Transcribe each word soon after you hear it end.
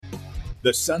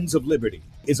The Sons of Liberty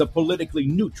is a politically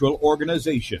neutral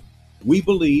organization. We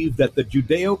believe that the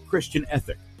Judeo-Christian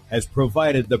ethic has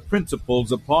provided the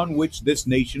principles upon which this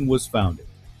nation was founded.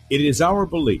 It is our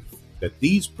belief that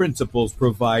these principles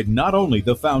provide not only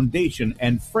the foundation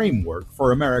and framework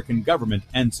for American government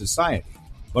and society,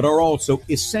 but are also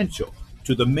essential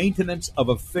to the maintenance of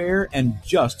a fair and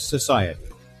just society.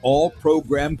 All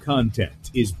program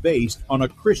content is based on a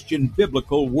Christian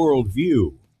biblical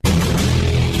worldview.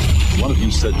 One of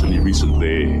you said to me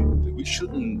recently that we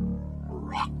shouldn't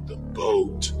rock the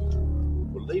boat.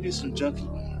 Well, ladies and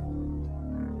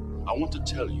gentlemen, I want to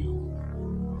tell you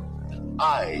that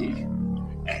I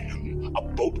am a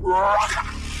boat rocker.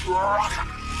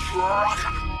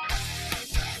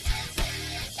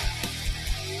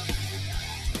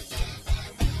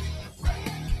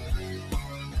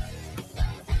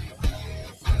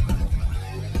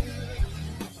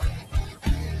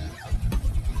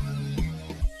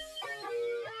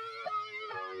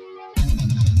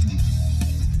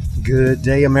 Good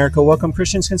day, America. Welcome,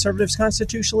 Christians, conservatives,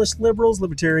 constitutionalists, liberals,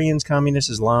 libertarians,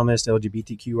 communists, Islamists,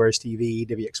 LGBTQ, RSTV,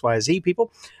 WXYZ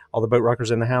people, all the boat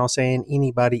rockers in the house, and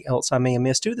anybody else I may have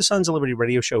missed to the Sons of Liberty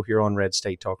radio show here on Red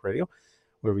State Talk Radio,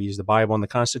 where we use the Bible and the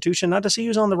Constitution, not to see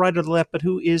who's on the right or the left, but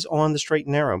who is on the straight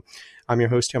and narrow. I'm your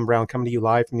host, Tim Brown, coming to you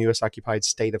live from the U.S.-occupied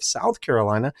state of South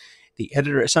Carolina, the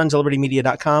editor at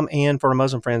sonsoflibertymedia.com, and for our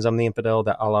Muslim friends, I'm the infidel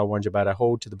that Allah warns you about. I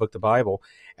hold to the book, the Bible,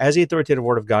 as the authoritative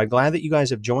word of God. Glad that you guys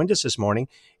have joined us this morning.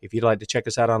 If you'd like to check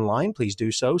us out online, please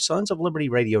do so,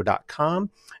 sonsoflibertyradio.com,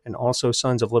 and also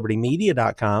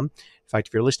sonsoflibertymedia.com. In fact,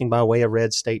 if you're listening by way of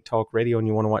Red State Talk Radio and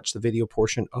you want to watch the video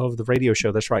portion of the radio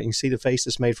show, that's right, you can see the face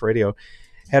that's made for radio.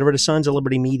 Head over to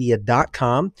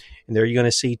sonsoflibertymedia.com, and there you're going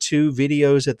to see two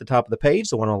videos at the top of the page.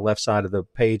 The one on the left side of the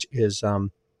page is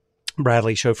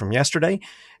Bradley's show from yesterday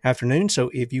afternoon.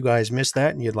 So if you guys missed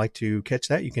that and you'd like to catch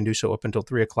that, you can do so up until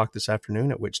 3 o'clock this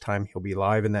afternoon, at which time he'll be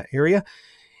live in that area.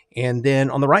 And then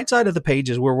on the right side of the page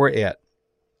is where we're at.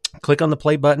 Click on the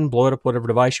play button, blow it up whatever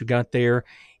device you got there,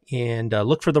 and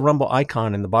look for the Rumble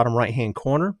icon in the bottom right-hand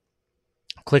corner.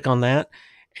 Click on that.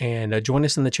 And join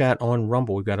us in the chat on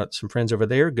Rumble. We've got some friends over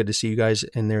there. Good to see you guys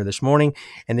in there this morning.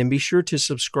 And then be sure to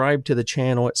subscribe to the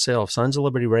channel itself, Sons of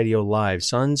Liberty Radio Live.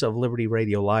 Sons of Liberty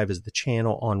Radio Live is the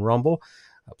channel on Rumble.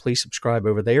 Please subscribe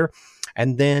over there.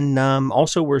 And then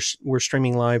also we're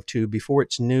streaming live to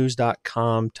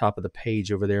beforeitsnews.com, top of the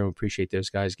page over there. We appreciate those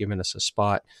guys giving us a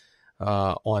spot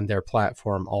on their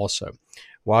platform also.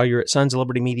 While you're at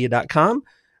sonsoflibertymedia.com,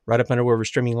 right up under where we're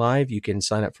streaming live, you can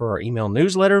sign up for our email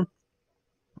newsletter.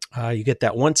 You get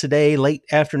that once a day, late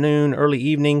afternoon, early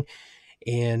evening,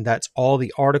 and that's all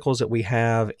the articles that we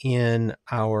have in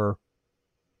our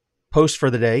post for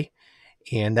the day,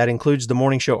 and that includes the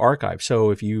morning show archive.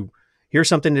 So if you hear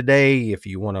something today, if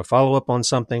you want to follow up on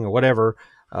something or whatever,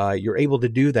 you're able to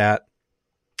do that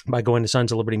by going to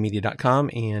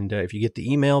sonsoflibertymedia.com, and if you get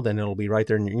the email, then it'll be right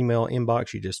there in your email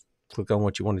inbox. You just click on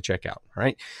what you want to check out, all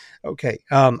right? Okay,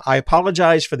 I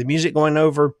apologize for the music going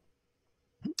over.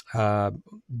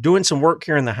 Doing some work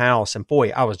here in the house, and boy,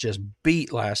 I was just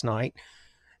beat last night.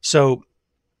 So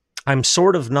I'm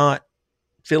sort of not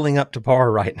feeling up to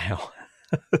par right now.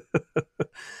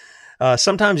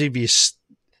 Sometimes if you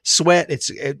sweat,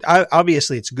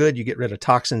 obviously it's good. You get rid of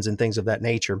toxins and things of that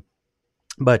nature.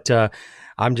 But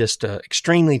I'm just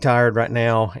extremely tired right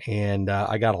now, and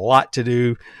I got a lot to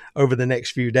do over the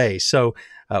next few days. So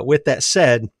with that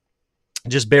said,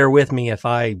 just bear with me if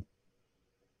I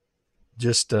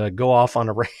just go off on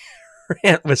a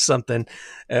rant with something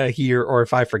here, or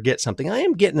if I forget something. I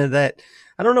am getting to that.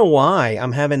 I don't know why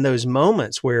I'm having those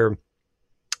moments where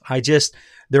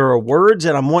there are words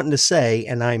that I'm wanting to say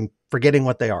and I'm forgetting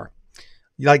what they are.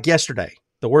 Like yesterday,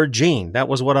 the word gene, that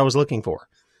was what I was looking for.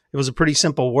 It was a pretty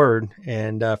simple word,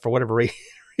 and for whatever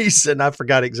reason, I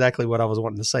forgot exactly what I was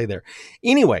wanting to say there.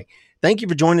 Anyway, thank you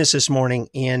for joining us this morning.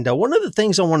 And one of the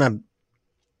things I want to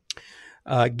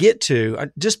get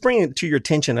to, just bring it to your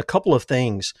attention, a couple of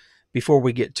things before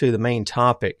we get to the main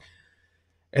topic.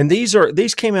 And these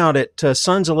came out at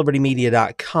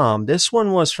sonsoflibertymedia.com. This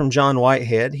one was from John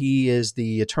Whitehead. He is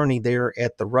the attorney there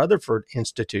at the Rutherford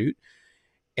Institute.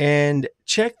 And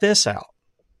check this out.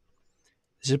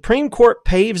 The Supreme Court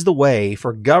paves the way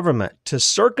for government to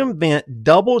circumvent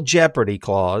double jeopardy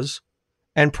clause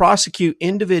and prosecute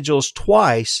individuals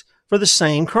twice for the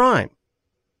same crime.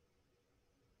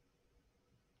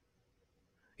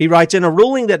 He writes, in a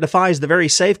ruling that defies the very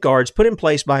safeguards put in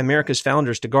place by America's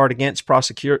founders to guard against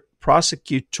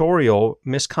prosecutorial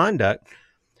misconduct,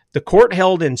 the court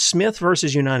held in Smith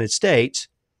versus United States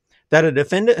that a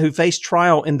defendant who faced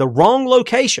trial in the wrong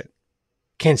location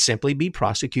can simply be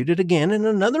prosecuted again in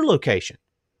another location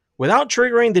without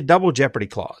triggering the double jeopardy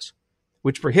clause,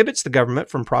 which prohibits the government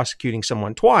from prosecuting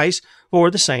someone twice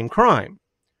for the same crime.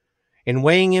 In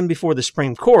weighing in before the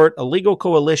Supreme Court, a legal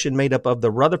coalition made up of the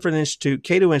Rutherford Institute,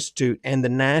 Cato Institute, and the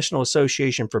National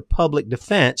Association for Public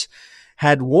Defense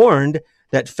had warned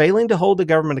that failing to hold the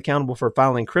government accountable for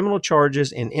filing criminal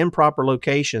charges in improper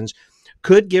locations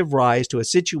could give rise to a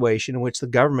situation in which the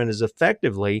government is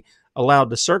effectively allowed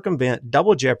to circumvent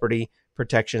double jeopardy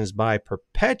protections by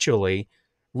perpetually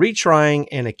retrying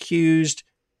an accused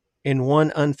in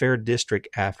one unfair district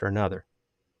after another.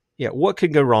 Yeah, what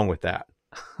could go wrong with that?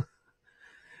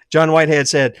 John Whitehead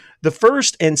said, the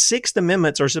First and Sixth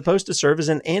Amendments are supposed to serve as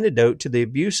an antidote to the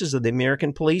abuses of the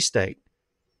American police state.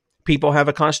 People have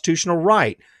a constitutional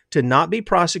right to not be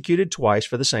prosecuted twice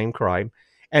for the same crime,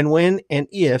 and when and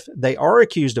if they are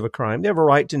accused of a crime, they have a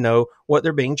right to know what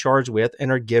they're being charged with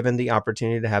and are given the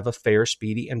opportunity to have a fair,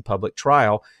 speedy, and public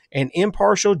trial, an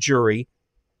impartial jury,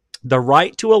 the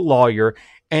right to a lawyer,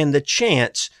 and the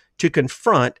chance to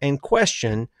confront and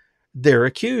question their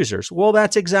accusers. Well,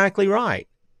 that's exactly right.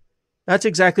 That's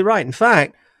exactly right. In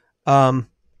fact,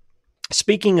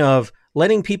 speaking of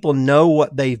letting people know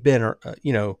what they've been,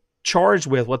 charged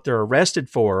with, what they're arrested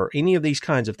for, or any of these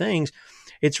kinds of things,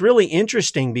 it's really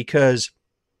interesting because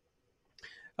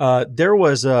there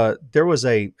was a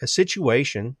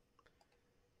situation,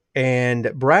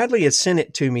 and Bradley had sent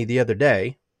it to me the other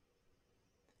day,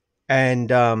 and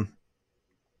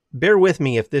bear with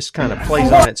me if this kind of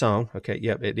plays on its own. Okay,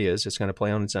 yep, it is. It's going to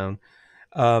play on its own.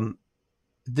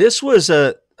 This was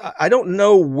I don't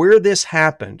know where this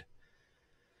happened.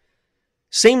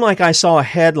 Seemed like I saw a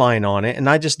headline on it and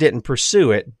I just didn't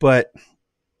pursue it, but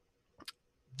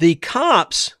the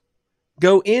cops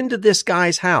go into this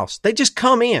guy's house. They just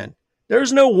come in.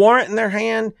 There's no warrant in their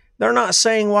hand. They're not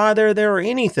saying why they're there or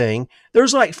anything.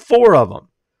 There's like 4 of them.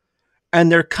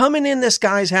 And they're coming in this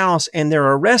guy's house and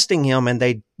they're arresting him, and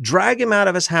they drag him out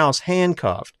of his house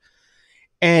handcuffed.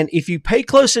 And if you pay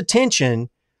close attention,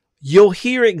 you'll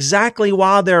hear exactly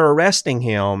why they're arresting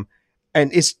him.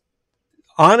 And it's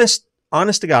honest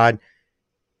to God,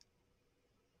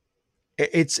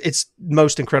 it's the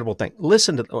most incredible thing.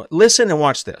 Listen and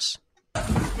watch this.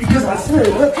 Because I said,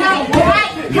 look,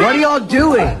 what are y'all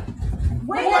doing?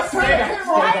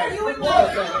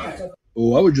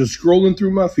 Oh, I was just scrolling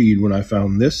through my feed when I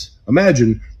found this.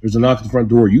 Imagine there's a knock at the front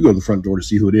door. You go to the front door to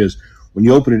see who it is. When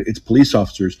you open it, it's police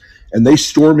officers, and they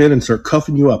storm in and start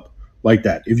cuffing you up like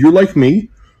that. If you're like me,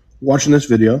 watching this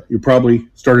video, you probably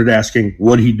started asking,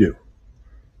 what'd he do?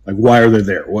 Like, why are they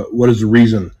there? What is the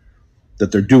reason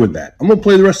that they're doing that? I'm going to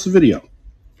play the rest of the video.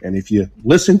 And if you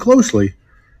listen closely,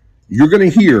 you're going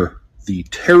to hear the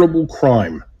terrible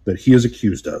crime that he is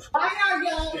accused of.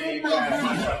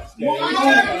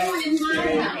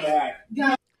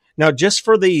 Now, just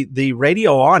for the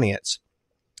radio audience,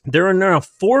 there are now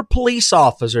 4 police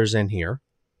officers in here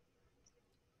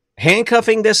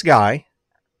handcuffing this guy.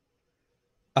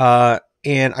 And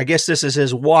I guess this is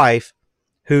his wife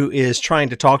who is trying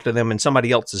to talk to them, and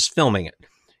somebody else is filming it.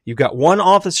 You've got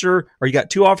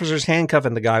 2 officers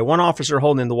handcuffing the guy, 1 officer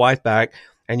holding the wife back,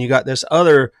 and you got this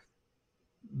other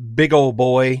big old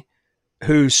boy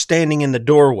who's standing in the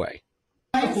doorway.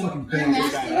 For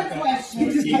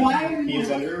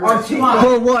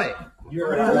what?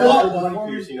 You're a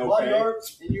piercing, okay?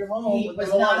 In your home. He was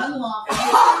not unlawful.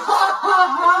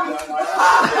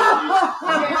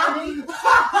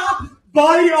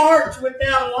 Body art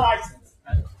without a license.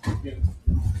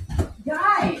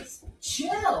 Guys,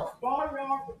 chill.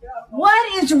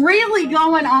 What is really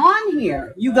going on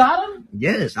here? You got them?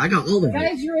 Yes, I got all of them.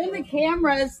 Guys, you're in the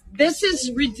cameras. This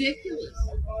is ridiculous.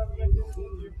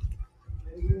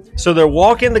 So they're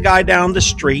walking the guy down the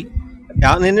street,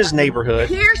 out in his neighborhood.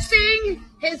 Piercing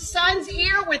his son's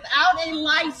ear without a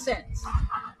license.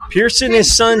 Piercing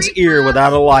his son's ear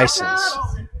without a license.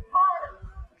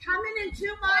 Coming into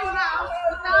my house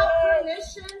without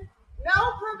permission.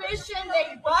 No permission.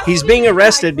 He's being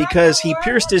arrested because he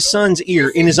pierced his son's ear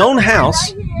in his own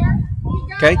house.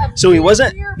 Okay, so he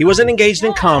wasn't engaged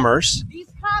in commerce. These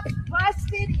cops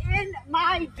busted in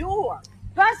my door.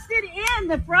 Busted in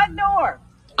the front door.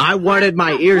 I wanted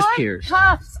my ears pierced.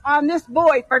 Cuffs on this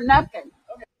boy for nothing.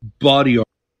 Body art.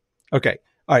 Okay,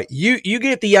 all right, you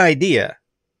get the idea.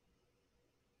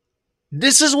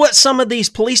 This is what some of these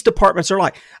police departments are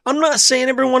like. I'm not saying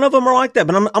every one of them are like that,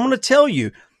 but I'm going to tell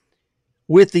you,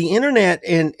 with the internet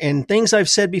and things I've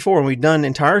said before, and we've done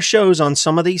entire shows on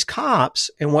some of these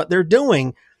cops and what they're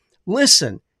doing,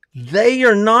 listen, they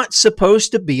are not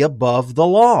supposed to be above the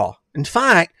law. In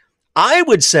fact, I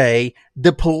would say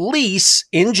the police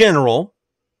in general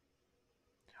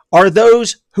are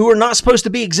those who are not supposed to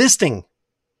be existing.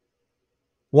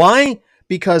 Why?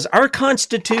 Because our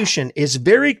Constitution is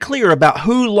very clear about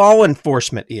who law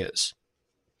enforcement is.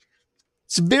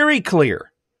 It's very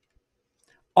clear.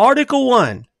 Article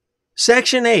 1,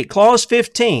 Section 8, Clause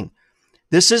 15.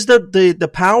 This is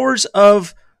the powers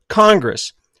of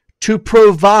Congress to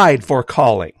provide for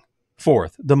calling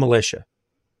forth the militia.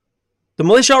 The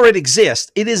militia already exists.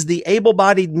 It is the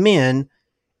able-bodied men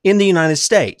in the United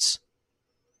States.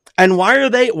 And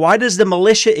why does the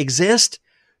militia exist?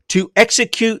 To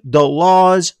execute the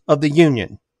laws of the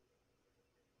Union.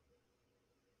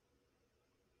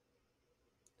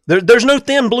 There's no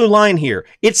thin blue line here.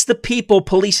 It's the people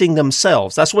policing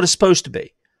themselves. That's what it's supposed to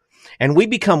be. And we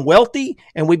become wealthy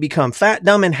and we become fat,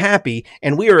 dumb, and happy.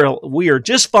 And we are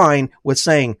just fine with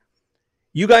saying,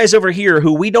 you guys over here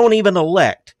who we don't even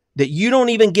elect, that you don't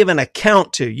even give an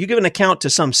account to, you give an account to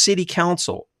some city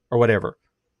council or whatever,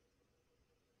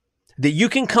 that you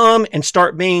can come and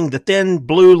start being the thin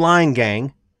blue line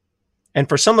gang. And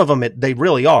for some of them, they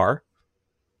really are.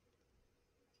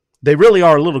 They really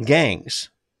are little gangs.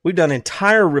 We've done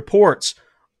entire reports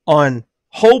on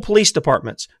whole police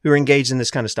departments who are engaged in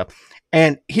this kind of stuff.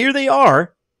 And here they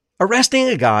are arresting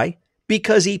a guy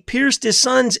because he pierced his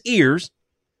son's ears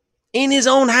in his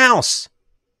own house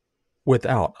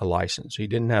without a license. He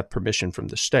didn't have permission from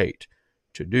the state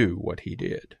to do what he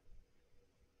did.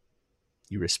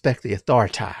 You respect the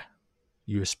authority.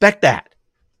 You respect that.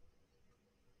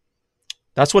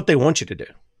 That's what they want you to do.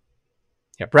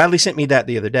 Yeah, Bradley sent me that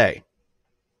the other day,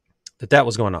 that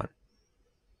was going on.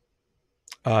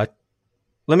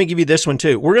 Let me give you this one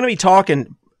too. We're going to be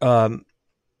talking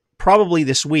probably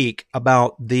this week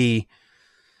about the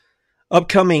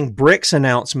upcoming BRICS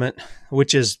announcement,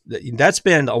 that's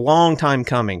been a long time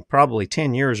coming, probably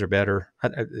 10 years or better,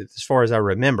 as far as I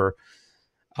remember,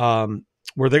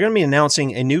 where they're going to be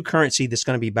announcing a new currency that's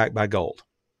going to be backed by gold.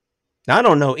 Now, I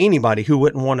don't know anybody who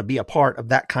wouldn't want to be a part of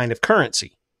that kind of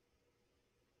currency,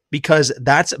 because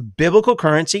that's biblical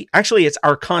currency. Actually, it's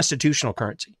our constitutional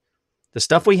currency. The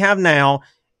stuff we have now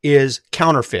is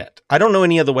counterfeit. I don't know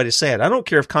any other way to say it. I don't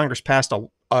care if Congress passed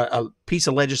a piece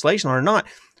of legislation or not.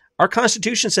 Our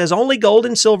Constitution says only gold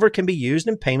and silver can be used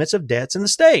in payments of debts in the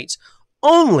states.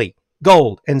 Only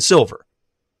gold and silver.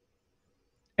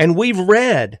 And we've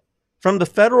read from the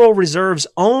Federal Reserve's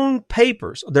own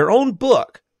papers, their own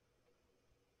book,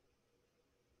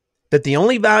 that the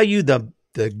only value the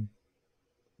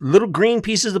little green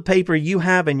pieces of paper you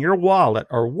have in your wallet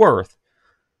are worth,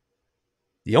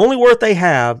 the only worth they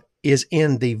have is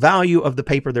in the value of the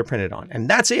paper they're printed on. And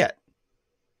that's it.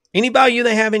 Any value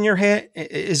they have in your head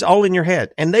is all in your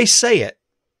head. And they say it.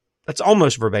 That's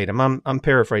almost verbatim. I'm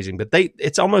paraphrasing, but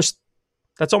that's almost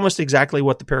exactly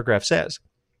what the paragraph says.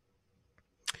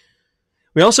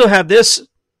 We also have this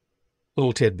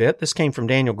little tidbit. This came from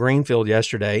Daniel Greenfield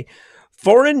yesterday.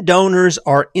 Foreign donors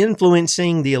are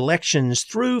influencing the elections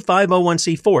through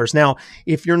 501c4s. Now,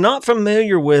 if you're not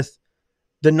familiar with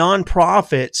the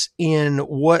nonprofits in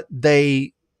what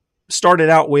they started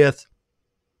out with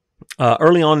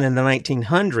early on in the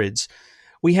 1900s,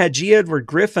 we had G. Edward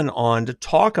Griffin on to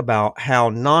talk about how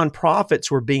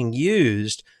nonprofits were being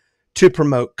used to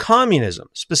promote communism.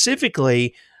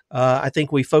 Specifically, I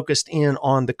think we focused in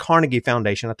on the Carnegie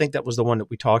Foundation. I think that was the one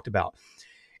that we talked about.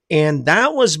 And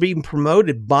that was being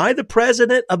promoted by the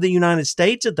President of the United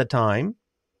States at the time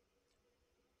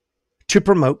to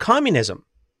promote communism.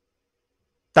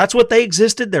 That's what they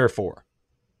existed there for.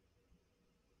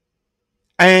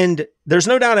 And there's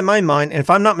no doubt in my mind, and if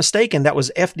I'm not mistaken, that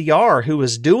was FDR who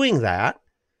was doing that.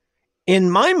 In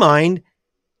my mind,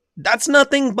 that's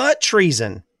nothing but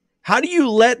treason. How do you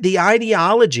let the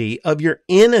ideology of your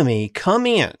enemy come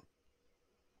in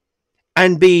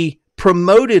and be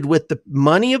promoted with the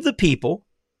money of the people,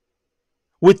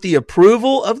 with the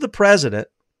approval of the president,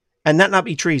 and that not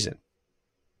be treason?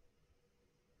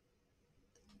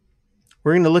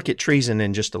 We're going to look at treason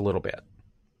in just a little bit.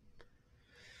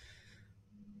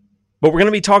 But we're going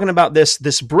to be talking about this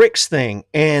BRICS thing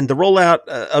and the rollout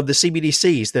of the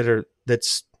CBDCs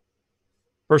that's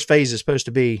first phase is supposed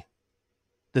to be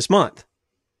this month.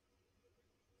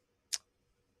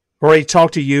 I've already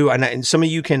talked to you, and some of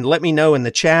you can let me know in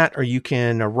the chat, or you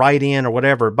can write in or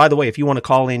whatever. By the way, if you want to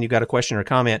call in, you got a question or a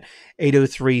comment,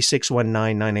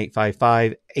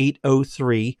 803-619-9855,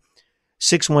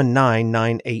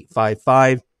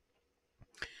 803-619-9855.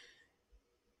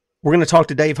 We're going to talk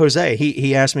to Dave Jose.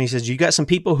 He asked me, he says, you got some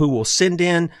people who will send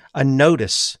in a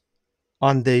notice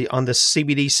on the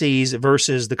CBDCs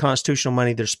versus the constitutional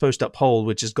money they're supposed to uphold,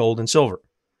 which is gold and silver.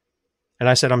 And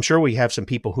I said, I'm sure we have some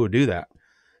people who do that.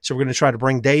 So we're going to try to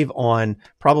bring Dave on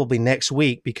probably next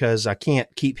week, because I can't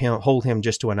hold him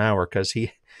just to an hour, because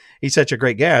he's such a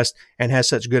great guest and has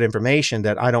such good information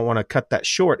that I don't want to cut that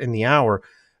short in the hour.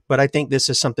 But I think this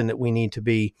is something that we need to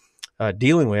be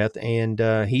dealing with,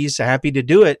 and he's happy to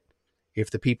do it if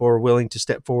the people are willing to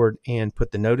step forward and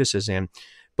put the notices in.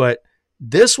 But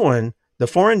this one, the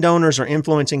foreign donors are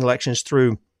influencing elections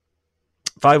through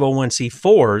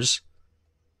 501c4s.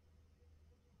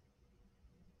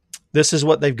 This is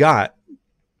what they've got.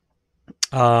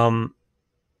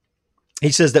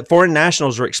 He says that foreign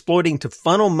nationals are exploiting to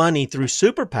funnel money through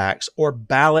super PACs or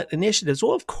ballot initiatives.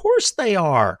 Well, of course they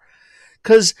are.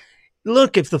 Because,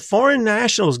 look, if the foreign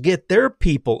nationals get their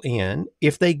people in,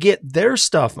 if they get their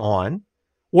stuff on,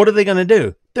 what are they going to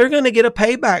do? They're going to get a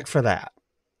payback for that.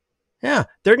 Yeah,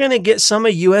 they're going to get some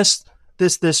of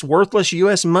this worthless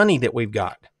U.S. money that we've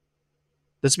got.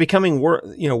 That's becoming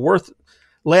worth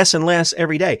less and less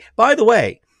every day. By the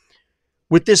way,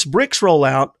 with this BRICS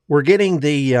rollout, we're getting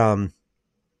the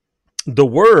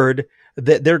word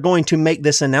that they're going to make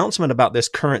this announcement about this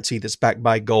currency that's backed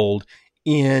by gold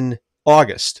in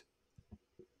August,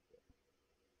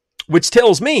 which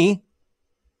tells me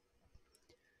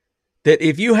that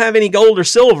if you have any gold or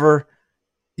silver,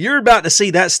 you're about to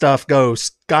see that stuff go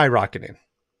skyrocketing.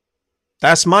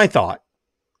 That's my thought.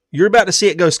 You're about to see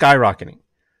it go skyrocketing.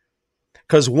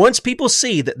 Because once people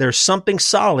see that there's something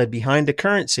solid behind the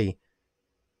currency,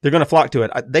 they're going to flock to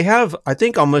it. They have, I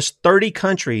think, almost 30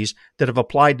 countries that have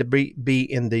applied to be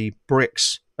in the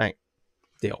BRICS bank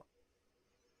deal.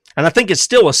 And I think it's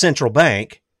still a central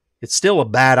bank. It's still a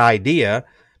bad idea.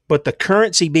 But the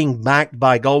currency being backed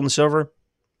by gold and silver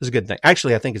is a good thing.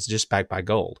 Actually, I think it's just backed by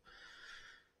gold.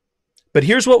 But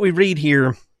here's what we read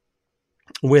here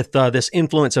with this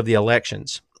influence of the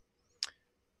elections.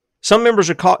 Some members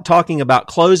are talking about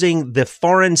closing the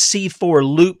foreign C4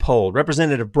 loophole.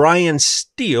 Representative Brian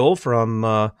Steele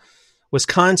from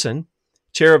Wisconsin,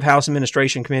 chair of House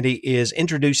Administration Committee, is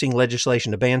introducing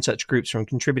legislation to ban such groups from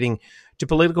contributing to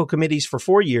political committees for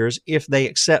 4 years if they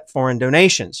accept foreign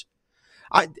donations.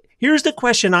 Here's the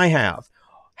question I have.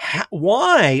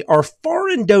 Why are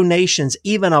foreign donations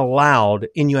even allowed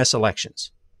in U.S.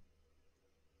 elections?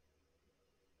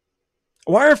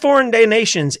 Why are foreign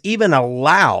donations even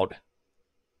allowed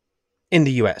in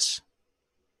the U.S.?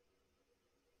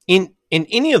 In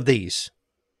any of these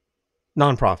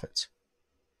nonprofits?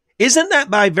 Isn't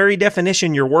that by very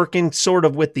definition you're working sort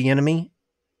of with the enemy?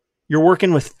 You're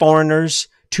working with foreigners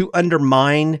to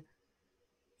undermine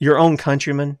your own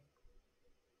countrymen?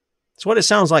 That's what it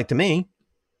sounds like to me.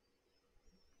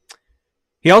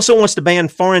 He also wants to ban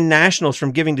foreign nationals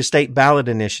from giving to state ballot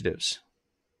initiatives.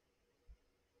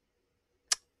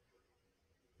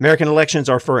 American elections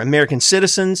are for American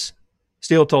citizens,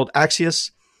 Steele told Axios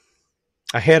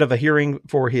ahead of a hearing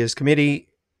for his committee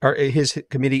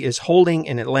is holding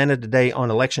in Atlanta today on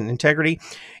election integrity.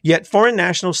 Yet foreign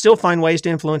nationals still find ways to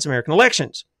influence American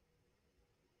elections.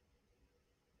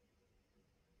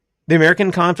 The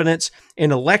American Confidence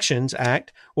in Elections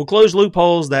Act will close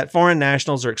loopholes that foreign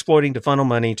nationals are exploiting to funnel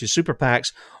money to super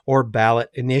PACs or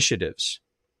ballot initiatives.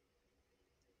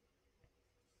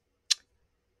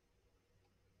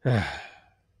 I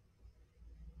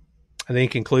think he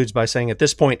concludes by saying at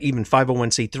this point, even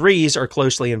 501c3s are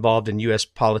closely involved in U.S.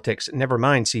 politics. Never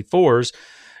mind C4s.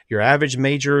 Your average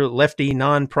major lefty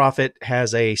nonprofit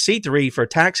has a C3 for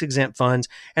tax-exempt funds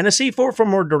and a C4 for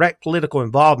more direct political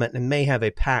involvement, and may have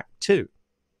a PAC too.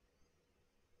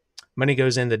 Money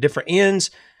goes into different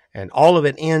ends, and all of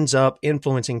it ends up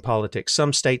influencing politics.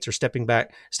 Some states are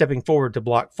stepping forward to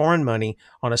block foreign money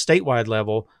on a statewide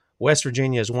level. West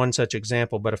Virginia is one such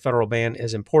example, but a federal ban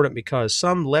is important because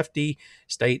some lefty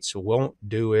states won't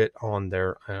do it on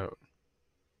their own.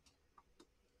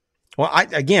 Well,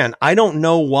 I don't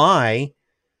know why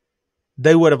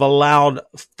they would have allowed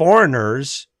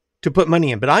foreigners to put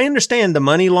money in, but I understand the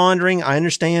money laundering. I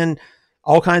understand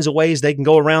all kinds of ways they can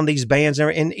go around these bans.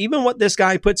 And even what this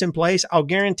guy puts in place, I'll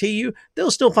guarantee you,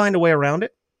 they'll still find a way around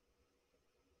it.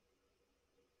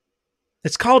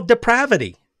 It's called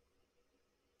depravity.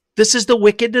 This is the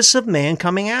wickedness of man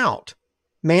coming out.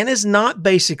 Man is not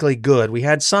basically good. We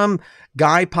had some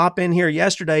guy pop in here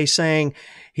yesterday saying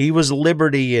he was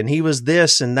liberty and he was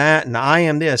this and that, and I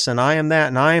am this and I am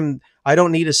that, and I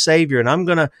don't need a savior, and I'm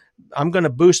gonna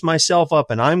boost myself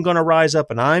up, and I'm gonna rise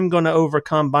up, and I'm gonna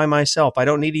overcome by myself. I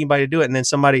don't need anybody to do it. And then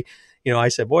somebody, I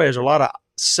said, boy, there's a lot of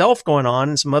self going on,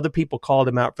 and some other people called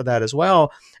him out for that as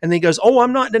well. And then he goes, oh,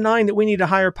 I'm not denying that we need a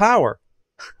higher power.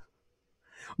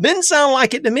 Didn't sound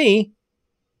like it to me.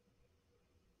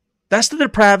 That's the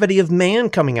depravity of man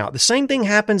coming out. The same thing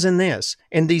happens in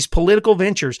these political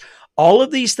ventures. All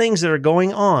of these things that are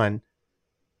going on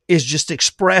is just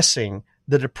expressing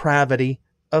the depravity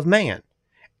of man.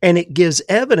 And it gives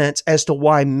evidence as to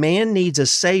why man needs a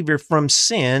savior from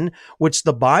sin, which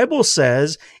the Bible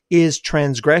says is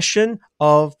transgression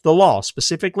of the law,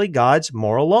 specifically God's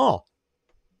moral law.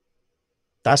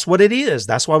 That's what it is.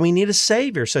 That's why we need a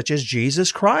savior such as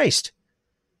Jesus Christ.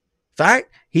 In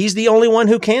fact, he's the only one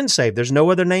who can save. There's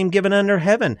no other name given under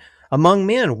heaven among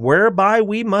men whereby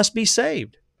we must be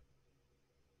saved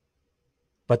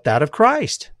but that of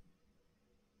Christ.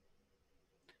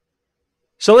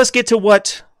 So let's get to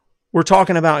what we're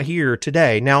talking about here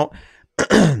today. Now,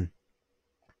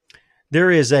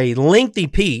 there is a lengthy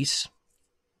piece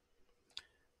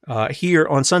here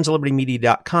on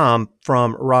sonsoflibertymedia.com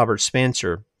from Robert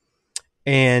Spencer.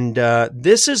 And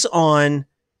this is on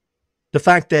the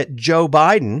fact that Joe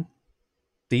Biden,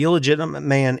 the illegitimate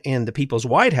man in the People's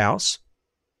White House,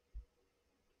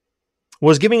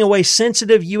 was giving away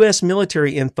sensitive U.S.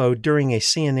 military info during a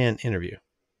CNN interview.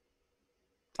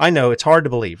 I know, it's hard to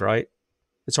believe, right?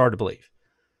 It's hard to believe.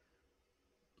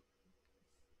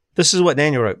 This is what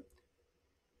Daniel wrote.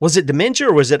 Was it dementia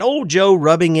or was it old Joe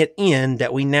rubbing it in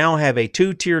that we now have a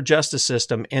two-tier justice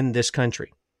system in this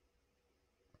country,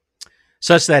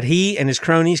 such that he and his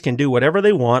cronies can do whatever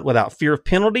they want without fear of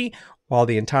penalty, while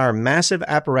the entire massive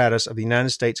apparatus of the United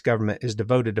States government is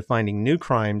devoted to finding new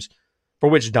crimes for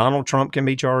which Donald Trump can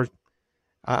be charged?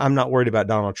 I'm not worried about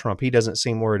Donald Trump. He doesn't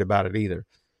seem worried about it either.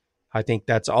 I think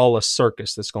that's all a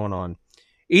circus that's going on.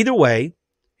 Either way,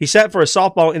 he sat for a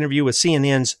softball interview with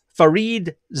CNN's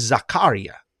Fareed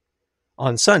Zakaria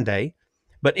on Sunday,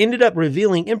 but ended up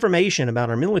revealing information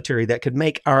about our military that could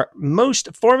make our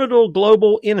most formidable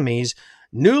global enemies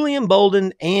newly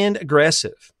emboldened and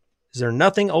aggressive. Is there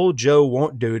nothing old Joe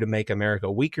won't do to make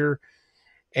America weaker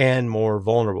and more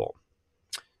vulnerable?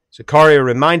 Zakaria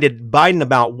reminded Biden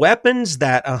about weapons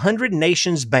that 100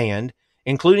 nations banned,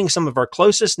 including some of our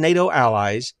closest NATO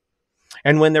allies.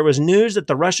 And when there was news that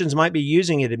the Russians might be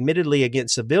using it admittedly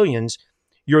against civilians,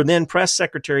 your then press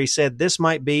secretary said this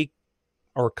might be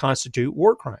or constitute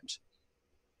war crimes.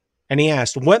 And he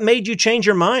asked, what made you change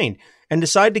your mind and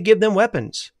decide to give them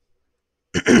weapons?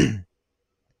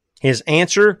 His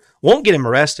answer won't get him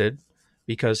arrested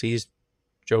because he's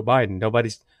Joe Biden.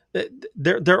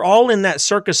 They're all in that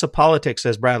circus of politics,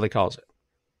 as Bradley calls it.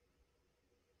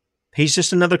 He's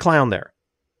just another clown there.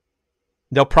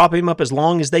 They'll prop him up as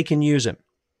long as they can use him.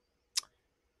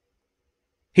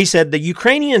 He said the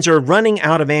Ukrainians are running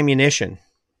out of ammunition.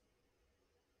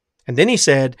 And then he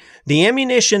said the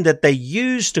ammunition that they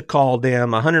used to call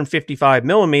them 155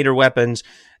 millimeter weapons,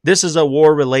 this is a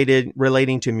war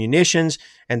relating to munitions,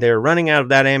 and they're running out of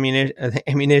that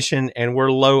ammunition, and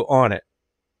we're low on it.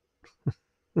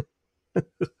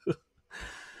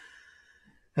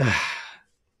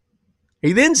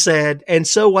 He then said, and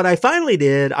so what I finally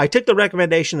did, I took the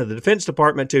recommendation of the Defense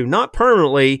Department to not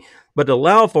permanently, but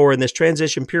allow for in this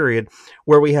transition period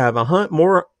where we have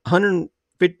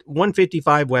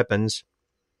 155 weapons.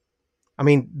 I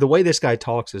mean, the way this guy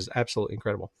talks is absolutely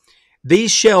incredible. These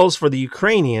shells for the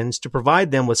Ukrainians to provide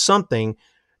them with something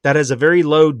that has a very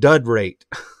low dud rate.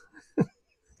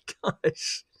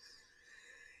 Gosh.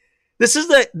 This is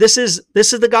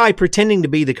the guy pretending to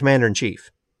be the commander-in-chief.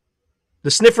 The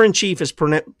sniffer-in-chief is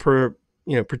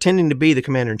pretending to be the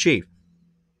commander-in-chief.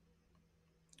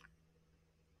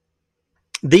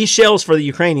 These shells for the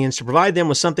Ukrainians to provide them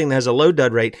with something that has a low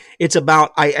dud rate. It's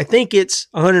about, I think it's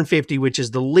 150, which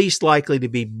is the least likely to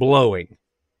be blowing.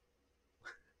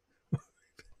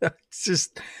 It's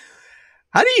just,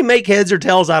 how do you make heads or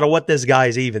tails out of what this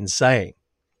guy's even saying?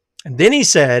 And then he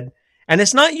said, and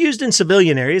it's not used in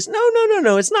civilian areas. No,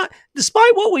 it's not.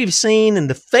 Despite what we've seen and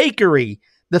the fakery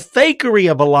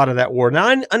of a lot of that war. Now,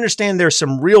 I understand there's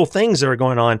some real things that are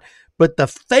going on, but the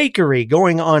fakery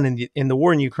going on in the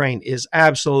war in Ukraine is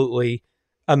absolutely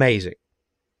amazing.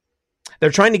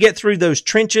 They're trying to get through those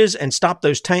trenches and stop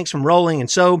those tanks from rolling.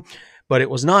 But it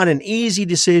was not an easy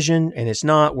decision, and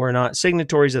we're not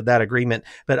signatories of that agreement.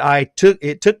 But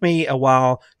it took me a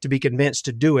while to be convinced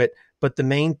to do it. But the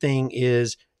main thing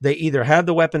is they either have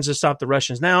the weapons to stop the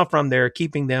Russians now from there,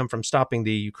 keeping them from stopping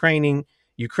the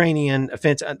Ukrainian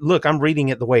offense. Look, I'm reading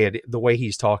it the way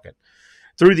he's talking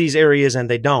through these areas, and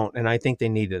they don't. And I think they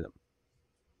needed them.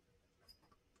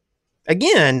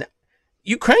 Again,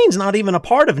 Ukraine's not even a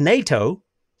part of NATO.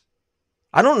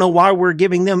 I don't know why we're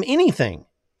giving them anything.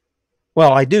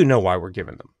 Well, I do know why we're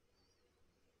giving them.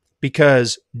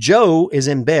 Because Joe is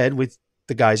in bed with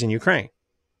the guys in Ukraine,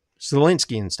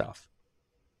 Zelensky and stuff.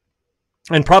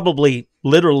 And probably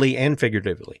literally and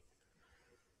figuratively.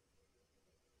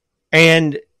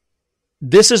 And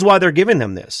this is why they're giving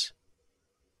them this.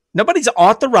 Nobody's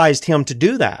authorized him to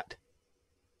do that.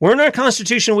 We're in our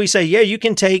Constitution. We say, yeah, you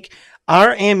can take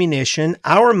our ammunition,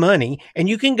 our money, and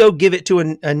you can go give it to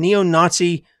a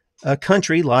neo-Nazi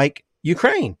country like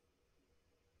Ukraine.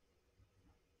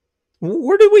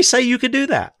 Where did we say you could do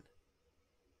that?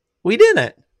 We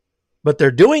didn't, but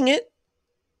they're doing it.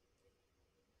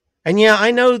 And yeah,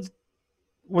 I know,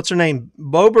 what's her name?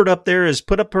 Boebert up there has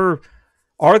put up her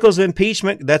articles of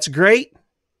impeachment. That's great.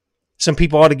 Some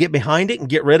people ought to get behind it and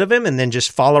get rid of him and then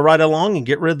just follow right along and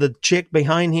get rid of the chick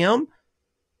behind him.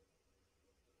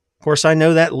 Of course, I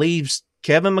know that leaves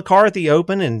Kevin McCarthy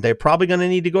open, and they're probably going to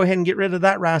need to go ahead and get rid of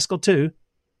that rascal too.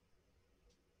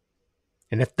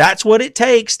 And if that's what it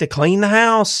takes to clean the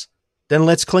house, then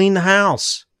let's clean the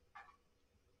house.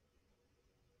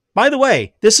 By the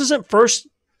way, this isn't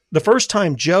the first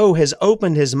time Joe has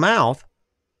opened his mouth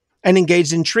and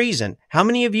engaged in treason. How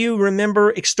many of you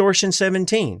remember Extortion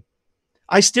 17?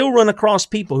 I still run across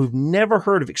people who've never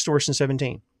heard of Extortion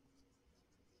 17.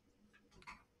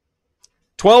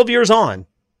 12 years on,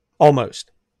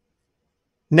 almost.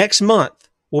 Next month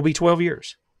will be 12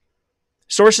 years.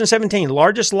 Extortion 17,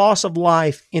 largest loss of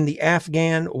life in the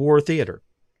Afghan war theater.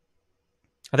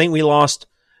 I think we lost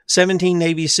 17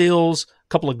 Navy SEALs, a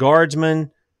couple of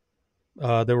guardsmen.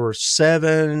 There were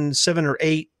seven or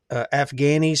eight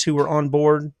Afghanis who were on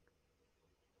board.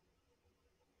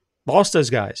 Lost those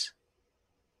guys.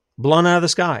 Blown out of the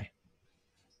sky.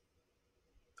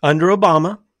 Under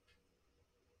Obama.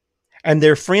 And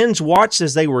their friends watched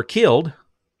as they were killed.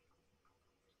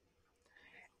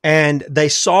 And they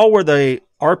saw where the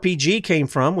RPG came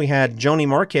from. We had Joni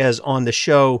Marquez on the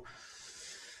show.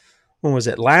 When was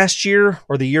it? Last year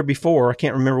or the year before? I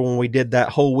can't remember when we did that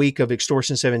whole week of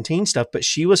Extortion 17 stuff. But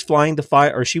she was flying the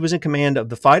fight, or she was in command of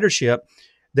the fighter ship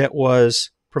that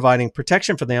was providing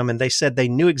protection for them. And they said they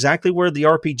knew exactly where the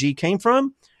RPG came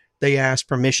from. They asked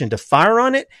permission to fire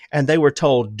on it, and they were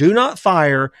told, do not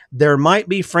fire. There might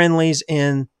be friendlies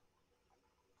in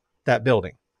that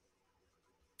building.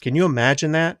 Can you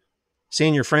imagine that?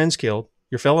 Seeing your friends killed,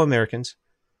 your fellow Americans.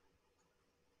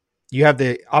 You have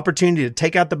the opportunity to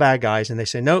take out the bad guys, and they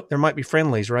say, nope, there might be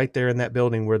friendlies right there in that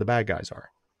building where the bad guys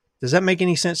are. Does that make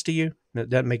any sense to you? No, it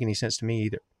doesn't make any sense to me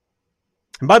either.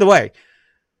 And by the way,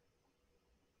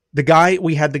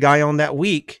 we had the guy on that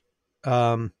week,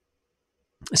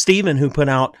 Stephen, who put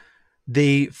out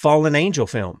the Fallen Angel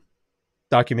film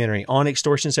documentary on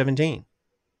Extortion 17.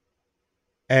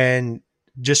 And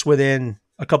just within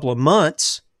a couple of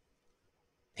months,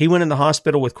 he went in the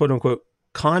hospital with quote unquote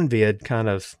convid kind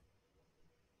of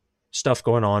stuff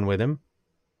going on with him.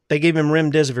 They gave him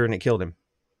remdesivir and it killed him.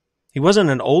 He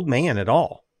wasn't an old man at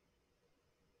all.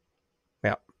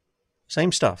 Yeah,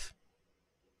 same stuff.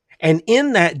 And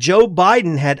in that, Joe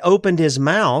Biden had opened his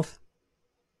mouth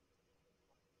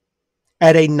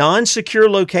at a non-secure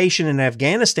location in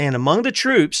Afghanistan among the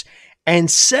troops and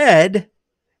said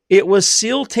it was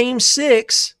SEAL Team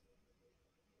 6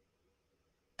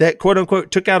 that, quote unquote,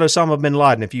 took out Osama bin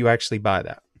Laden, if you actually buy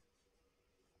that.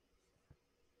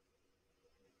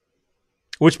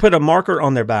 Which put a marker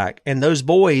on their back. And those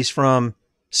boys from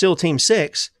SEAL Team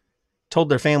 6 told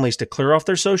their families to clear off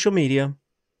their social media,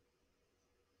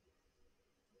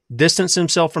 distance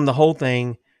themselves from the whole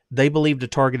thing. They believed a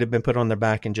target had been put on their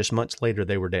back, and just months later,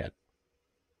 they were dead.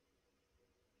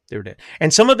 They were dead.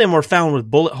 And some of them were found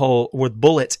with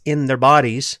bullets in their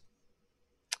bodies.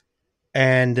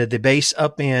 And the base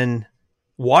up in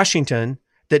Washington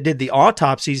that did the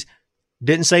autopsies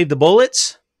didn't save the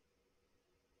bullets.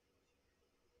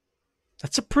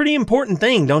 That's a pretty important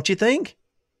thing, don't you think?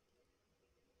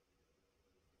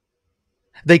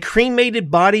 They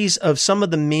cremated bodies of some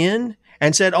of the men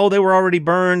and said, oh, they were already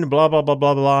burned, blah, blah, blah,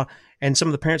 blah, blah. And some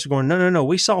of the parents were going, no,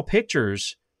 we saw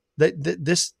pictures.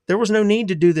 There was no need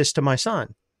to do this to my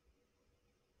son.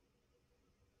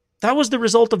 That was the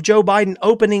result of Joe Biden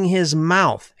opening his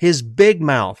mouth, his big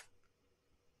mouth.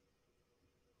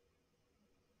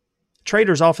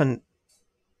 Traitors often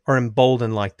are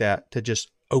emboldened like that to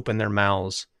just open their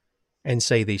mouths and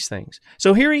say these things.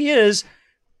 So here he is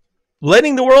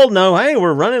letting the world know, hey,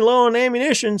 we're running low on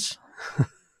ammunitions.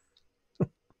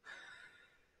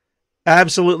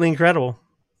 Absolutely incredible.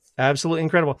 Absolutely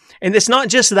incredible. And it's not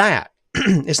just that.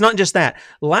 It's not just that.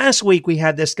 Last week we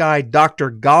had this guy, Dr.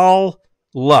 Gal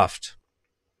Luft.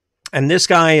 And this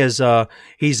guy is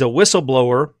he's a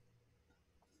whistleblower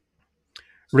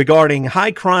regarding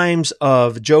high crimes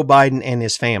of Joe Biden and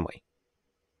his family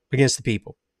against the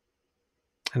people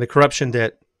and the corruption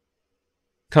that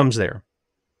comes there.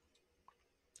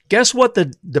 Guess what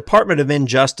the Department of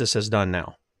Injustice has done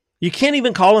now? You can't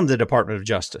even call them the Department of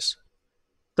Justice.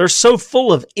 They're so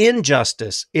full of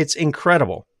injustice. It's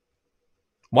incredible.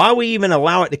 Why we even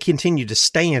allow it to continue to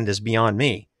stand is beyond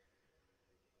me.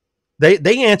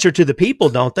 They answer to the people,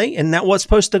 don't they? Isn't that what's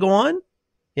supposed to go on?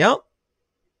 Yep.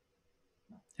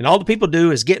 And all the people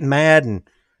do is get mad, and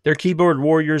they're keyboard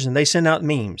warriors, and they send out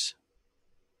memes.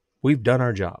 We've done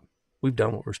our job. We've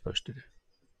done what we're supposed to do.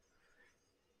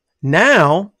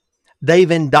 Now,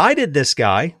 they've indicted this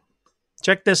guy.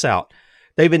 Check this out.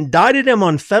 They've indicted him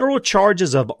on federal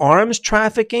charges of arms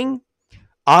trafficking,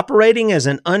 operating as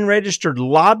an unregistered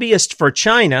lobbyist for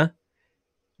China.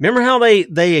 Remember how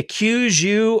they accuse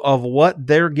you of what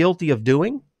they're guilty of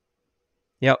doing?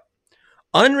 Yep.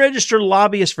 Unregistered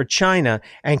lobbyist for China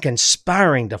and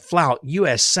conspiring to flout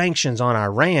U.S. sanctions on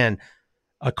Iran,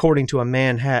 according to a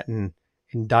Manhattan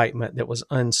indictment that was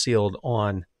unsealed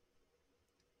on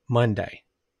Monday.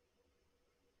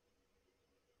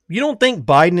 You don't think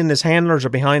Biden and his handlers are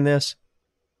behind this?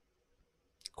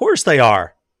 Of course they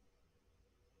are.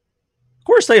 Of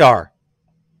course they are.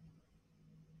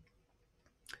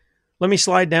 Let me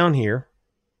slide down here.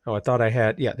 Oh, I thought I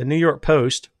had. Yeah, the New York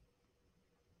Post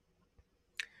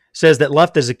says that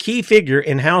Luft is a key figure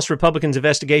in House Republicans'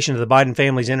 investigation of the Biden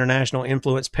family's international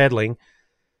influence peddling.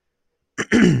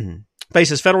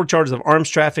 Faces federal charges of arms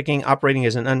trafficking, operating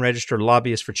as an unregistered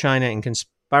lobbyist for China, and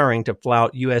conspiring to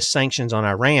flout U.S. sanctions on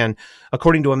Iran,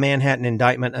 according to a Manhattan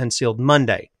indictment unsealed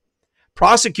Monday.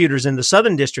 Prosecutors in the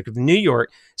Southern District of New York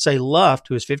say Luft,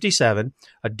 who is 57,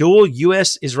 a dual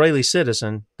U.S.-Israeli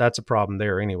citizen, that's a problem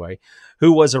there anyway,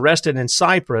 who was arrested in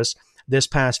Cyprus this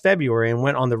past February and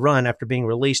went on the run after being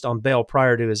released on bail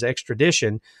prior to his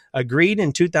extradition, agreed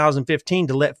in 2015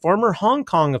 to let former Hong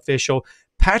Kong official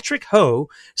Patrick Ho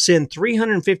send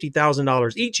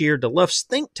 $350,000 each year to Luft's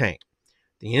think tank,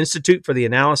 the Institute for the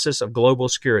Analysis of Global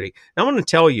Security. Now, I want to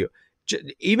tell you,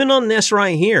 even on this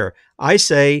right here, I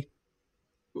say,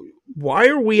 why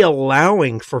are we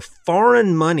allowing for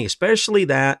foreign money, especially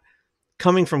that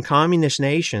coming from communist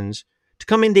nations, to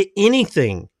come into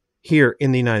anything here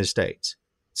in the United States?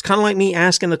 It's kind of like me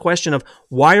asking the question of,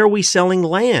 why are we selling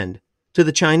land to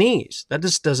the Chinese? That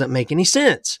just doesn't make any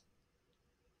sense.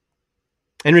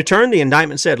 In return, the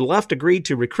indictment said Luft agreed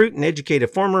to recruit and educate a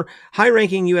former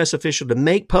high-ranking U.S. official to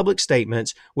make public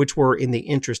statements which were in the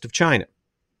interest of China.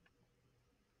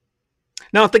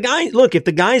 Now, if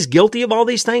the guy's guilty of all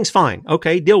these things, fine.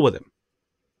 Okay, deal with him.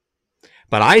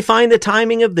 But I find the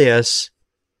timing of this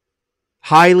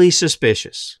highly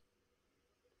suspicious.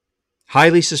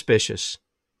 Highly suspicious.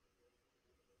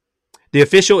 The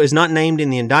official is not named in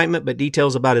the indictment, but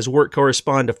details about his work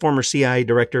correspond to former CIA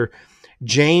Director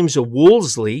James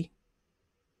Woolsey,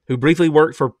 who briefly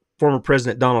worked for former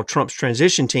President Donald Trump's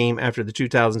transition team after the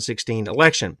 2016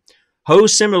 election. Ho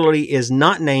similarly is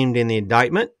not named in the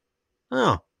indictment.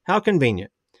 Oh, how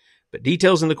convenient. But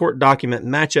details in the court document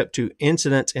match up to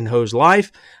incidents in Ho's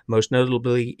life, most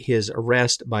notably his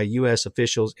arrest by U.S.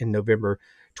 officials in November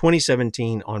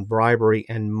 2017 on bribery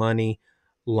and money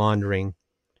laundering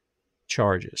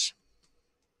charges.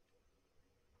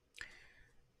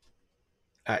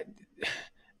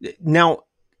 Now,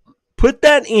 put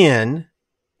that in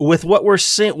with what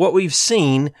we've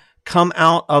seen come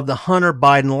out of the Hunter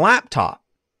Biden laptop.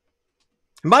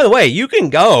 And by the way, you can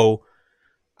go.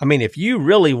 I mean, if you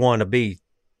really want to be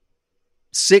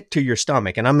sick to your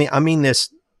stomach, and I mean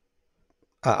this,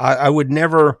 I would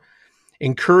never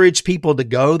encourage people to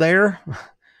go there,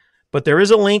 but there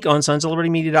is a link on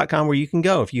sonsoflibertymedia.com where you can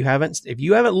go if you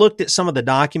haven't looked at some of the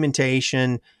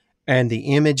documentation and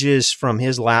the images from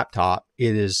his laptop.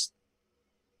 It is,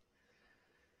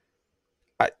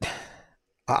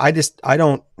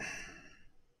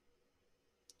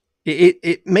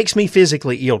 it makes me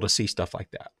physically ill to see stuff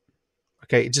like that.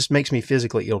 Okay. It just makes me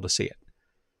physically ill to see it.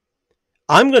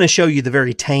 I'm going to show you the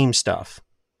very tame stuff.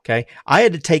 Okay. I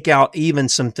had to take out even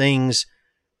some things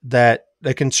that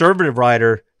the conservative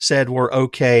writer said were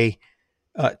okay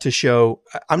to show.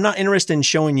 I'm not interested in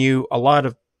showing you a lot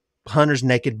of Hunter's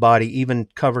naked body, even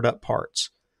covered up parts,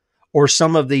 or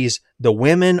some of the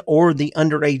women or the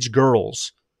underage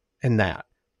girls in that.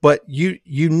 But you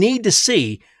need to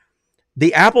see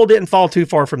the apple didn't fall too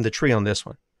far from the tree on this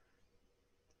one.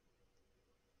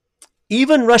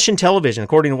 Even Russian television,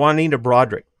 according to Juanita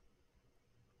Broderick.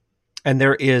 And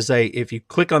there is if you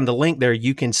click on the link there,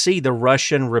 you can see the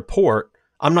Russian report.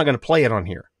 I'm not going to play it on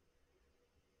here.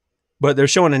 But they're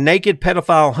showing a naked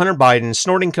pedophile Hunter Biden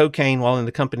snorting cocaine while in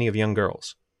the company of young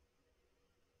girls.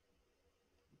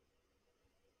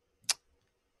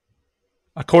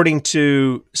 According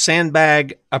to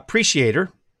Sandbag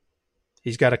Appreciator,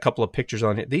 he's got a couple of pictures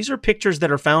on it. These are pictures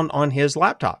that are found on his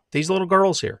laptop. These little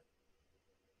girls here.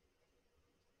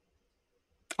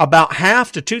 About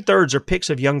half to 2/3 are pics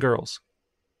of young girls.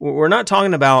 We're not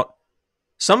talking about,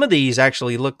 some of these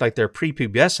actually look like they're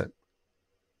prepubescent.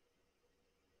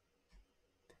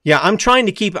 Yeah, I'm going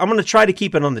to try to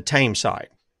keep it on the tame side.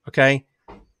 Okay.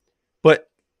 But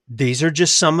these are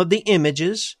just some of the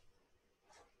images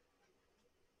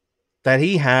that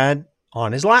he had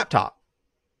on his laptop.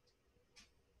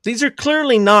 These are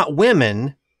clearly not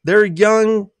women. They're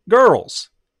young girls.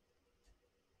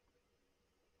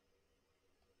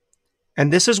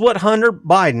 And this is what Hunter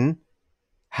Biden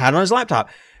had on his laptop.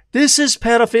 This is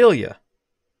pedophilia.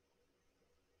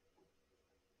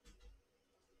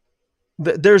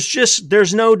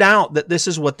 There's no doubt that this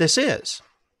is what this is.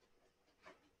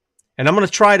 And I'm going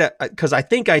to try to, because I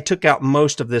think I took out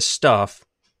most of this stuff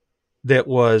that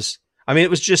was, it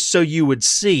was just so you would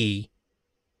see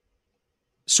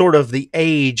sort of the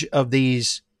age of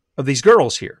these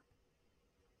girls here.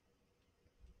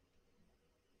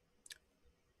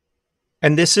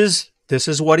 And this is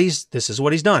what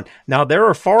he's done. Now, there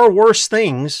are far worse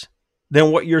things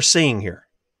than what you're seeing here.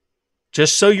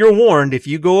 Just so you're warned, if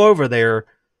you go over there,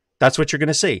 that's what you're going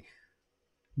to see.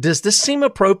 Does this seem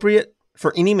appropriate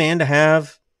for any man to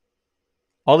have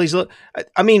all these?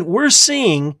 We're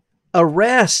seeing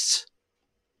arrests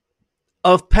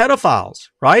of pedophiles,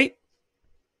 right?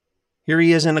 Here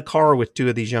he is in a car with two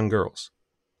of these young girls.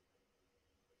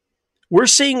 We're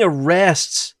seeing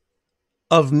arrests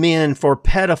of men for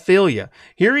pedophilia.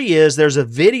 Here he is. There's a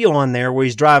video on there where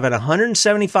he's driving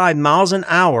 175 miles an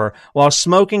hour while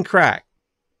smoking crack.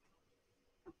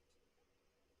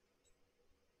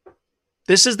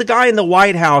 This is the guy in the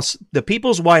White House, the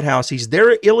People's White House. He's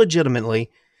there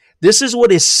illegitimately. This is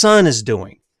what his son is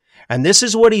doing. And this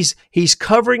is what he's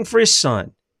covering for his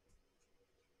son.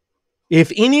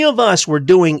 If any of us were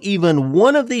doing even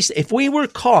one of these, if we were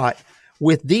caught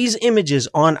with these images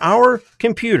on our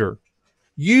computer,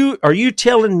 are you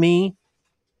telling me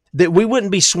that we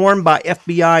wouldn't be swarmed by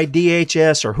FBI,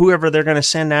 DHS, or whoever they're going to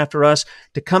send after us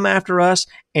to come after us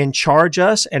and charge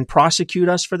us and prosecute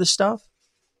us for this stuff?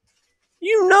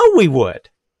 You know we would.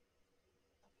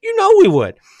 You know we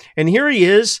would. And here he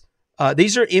is.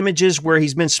 These are images where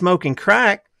he's been smoking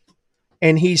crack,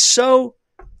 and he's so,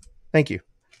 thank you.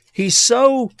 He's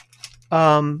so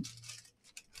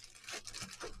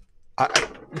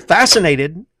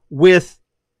fascinated with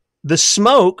the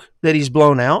smoke that he's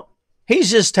blown out. He's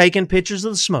just taking pictures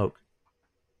of the smoke.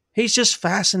 He's just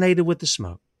fascinated with the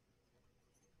smoke.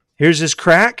 Here's his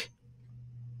crack.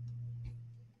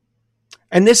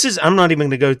 And this is, I'm not even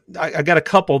going to go, I got a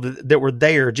couple that were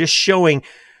there just showing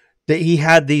that he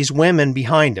had these women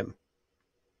behind him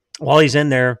while he's in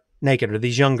there naked, or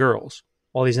these young girls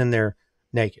while he's in there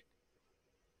naked.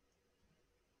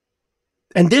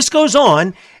 And this goes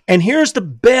on, and here's the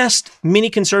best many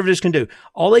conservatives can do.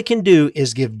 All they can do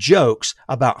is give jokes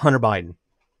about Hunter Biden.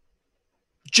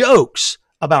 Jokes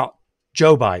about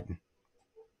Joe Biden.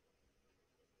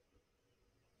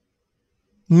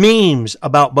 Memes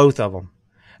about both of them.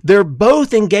 They're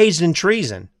both engaged in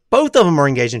treason. Both of them are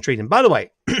engaged in treason. By the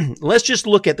way, let's just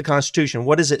look at the Constitution.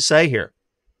 What does it say here?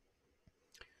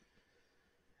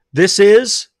 This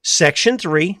is Section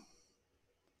 3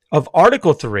 of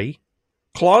Article 3,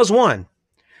 Clause 1.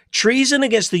 Treason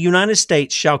against the United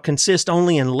States shall consist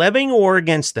only in levying war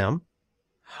against them,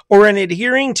 or in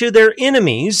adhering to their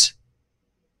enemies.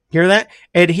 Hear that?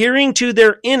 Adhering to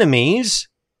their enemies,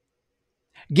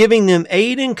 giving them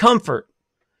aid and comfort.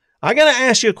 I got to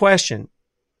ask you a question.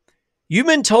 You've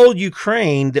been told,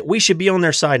 Ukraine, that we should be on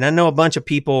their side. And I know a bunch of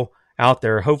people out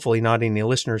there, hopefully not any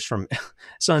listeners from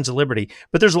Sons of Liberty,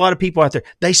 but there's a lot of people out there.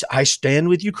 I stand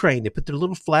with Ukraine. They put their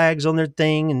little flags on their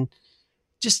thing and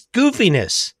just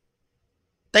goofiness.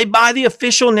 They buy the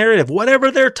official narrative. Whatever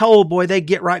they're told, boy, they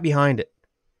get right behind it.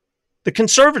 The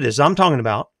conservatives I'm talking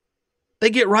about,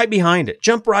 they get right behind it.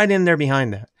 Jump right in there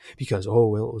behind that. Because, it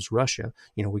was Russia.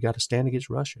 We got to stand against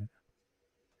Russia.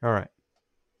 All right.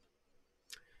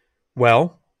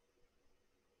 Well,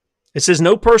 it says,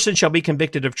 no person shall be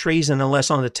convicted of treason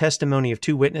unless on the testimony of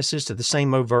two witnesses to the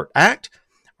same overt act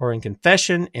or in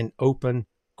confession in open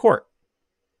court.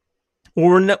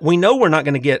 We know we're not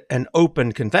going to get an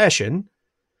open confession,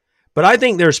 but I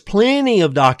think there's plenty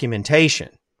of documentation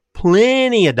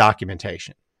to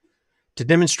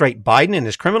demonstrate Biden and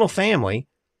his criminal family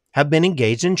have been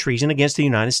engaged in treason against the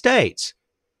United States.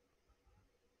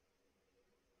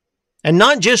 And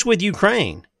not just with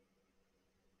Ukraine.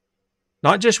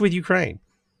 Not just with Ukraine.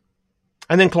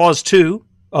 And then Clause 2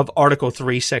 of Article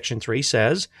 3, Section 3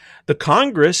 says, the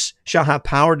Congress shall have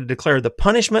power to declare the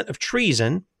punishment of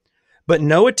treason, but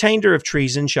no attainder of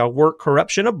treason shall work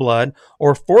corruption of blood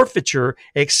or forfeiture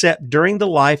except during the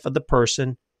life of the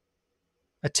person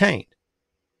attainted.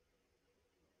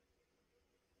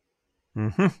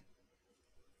 Mm-hmm.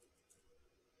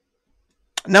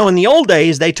 Now, in the old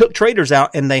days, they took traitors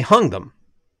out and they hung them.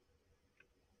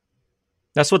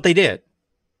 That's what they did.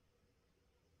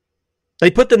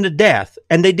 They put them to death,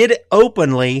 and they did it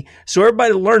openly so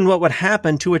everybody learned what would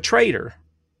happen to a traitor.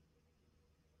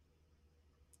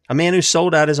 A man who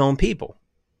sold out his own people.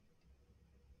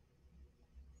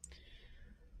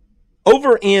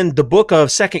 Over in the book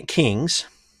of 2 Kings,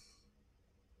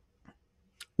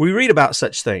 we read about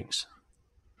such things.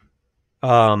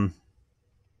 There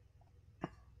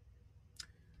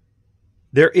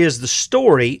is the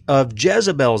story of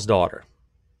Jezebel's daughter.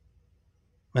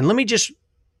 And let me just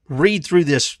read through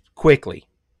this quickly.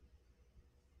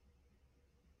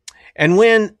 And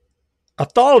when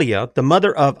Athaliah, the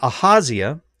mother of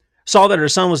Ahaziah, saw that her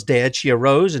son was dead, she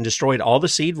arose and destroyed all the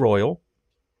seed royal.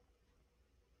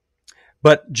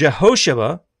 But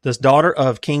Jehosheba, the daughter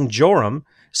of King Joram,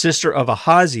 sister of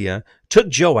Ahaziah, took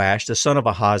Joash, the son of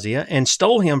Ahaziah, and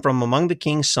stole him from among the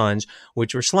king's sons,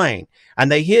 which were slain.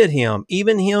 And they hid him,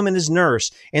 even him and his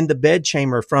nurse, in the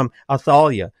bedchamber from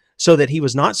Athaliah, so that he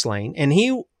was not slain. And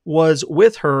he was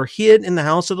with her hid in the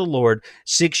house of the Lord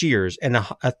 6 years. And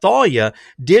Athaliah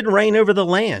did reign over the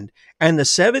land. And the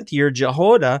 7th year,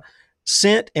 Jehoiada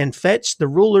sent and fetched the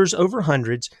rulers over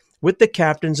hundreds with the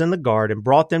captains and the guard, and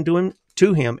brought them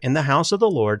to him in the house of the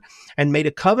Lord, and made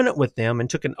a covenant with them, and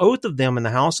took an oath of them in the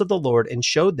house of the Lord, and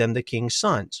showed them the king's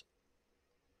son.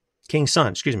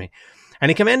 And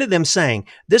he commanded them, saying,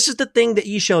 This is the thing that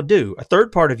ye shall do. A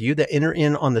third part of you that enter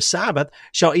in on the Sabbath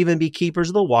shall even be keepers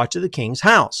of the watch of the king's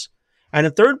house. And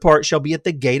a third part shall be at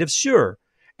the gate of Sur,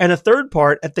 and a third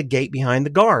part at the gate behind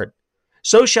the guard.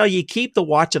 So shall ye keep the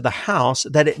watch of the house,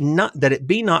 that it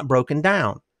be not broken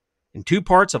down. And 2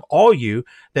 parts of all you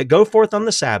that go forth on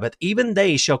the Sabbath, even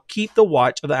they shall keep the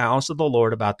watch of the house of the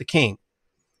Lord about the king.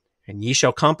 And ye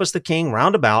shall compass the king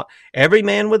round about, every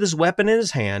man with his weapon in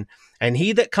his hand, and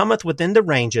he that cometh within the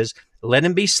ranges, let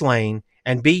him be slain,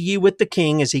 and be ye with the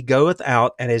king as he goeth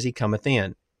out and as he cometh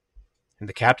in. And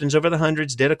the captains over the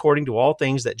hundreds did according to all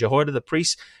things that Jehoiada the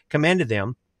priest commanded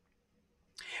them.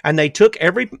 And they took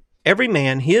every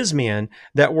man his men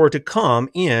that were to come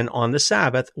in on the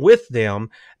Sabbath with them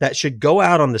that should go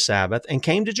out on the Sabbath, and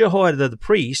came to Jehoiada the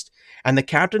priest. And the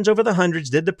captains over the hundreds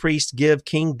did the priest give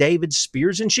King David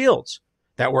spears and shields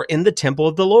that were in the temple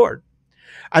of the Lord.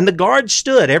 And the guard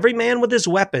stood, every man with his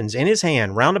weapons in his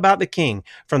hand, round about the king,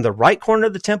 from the right corner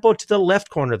of the temple to the left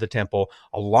corner of the temple,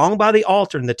 along by the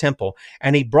altar in the temple.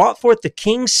 And he brought forth the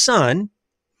king's son,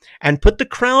 and put the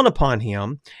crown upon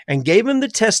him, and gave him the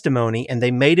testimony, and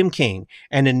they made him king,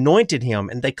 and anointed him,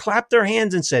 and they clapped their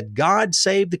hands and said, God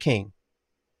save the king.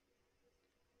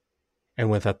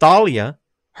 And when Athaliah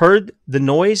heard the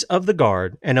noise of the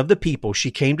guard and of the people,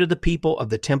 she came to the people of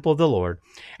the temple of the Lord.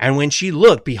 And when she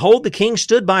looked, behold, the king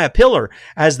stood by a pillar,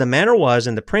 as the manner was,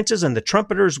 and the princes and the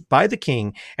trumpeters by the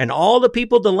king, and all the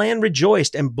people of the land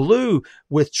rejoiced and blew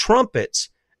with trumpets.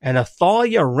 And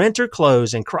Athaliah rent her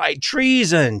clothes and cried,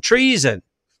 Treason, treason.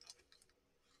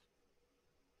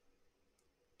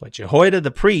 But Jehoiada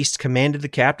the priest commanded the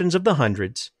captains of the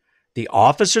hundreds, the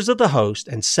officers of the host,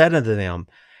 and said unto them,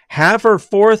 Have her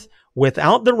forth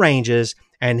without the ranges,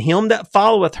 and him that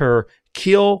followeth her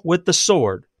kill with the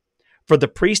sword. For the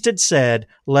priest had said,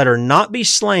 Let her not be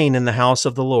slain in the house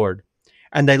of the Lord.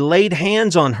 And they laid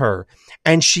hands on her,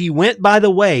 and she went by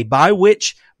the way by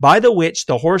the which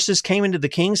the horses came into the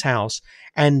king's house,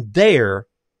 and there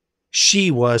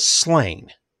she was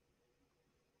slain.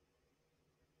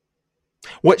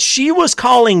 What she was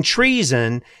calling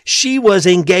treason, she was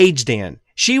engaged in.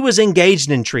 She was engaged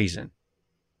in treason.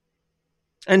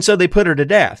 And so they put her to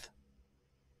death.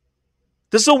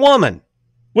 This is a woman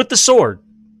with the sword.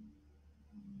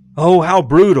 Oh, how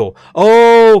brutal.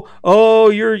 Oh,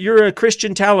 you're a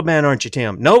Christian Taliban, aren't you,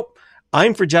 Tim? Nope,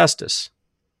 I'm for justice.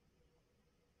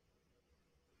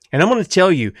 And I'm going to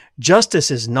tell you,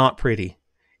 justice is not pretty.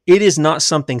 It is not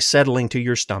something settling to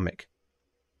your stomach.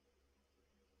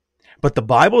 But the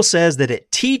Bible says that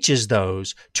it teaches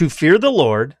those to fear the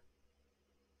Lord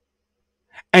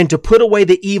and to put away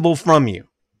the evil from you.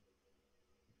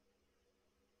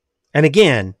 And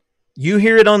again, you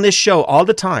hear it on this show all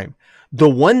the time. The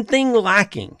one thing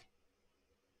lacking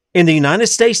in the United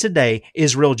States today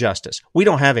is real justice. We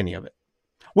don't have any of it.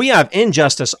 We have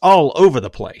injustice all over the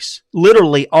place,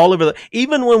 literally all over.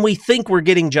 Even when we think we're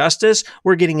getting justice,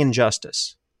 we're getting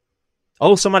injustice.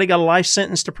 Oh, somebody got a life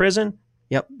sentence to prison?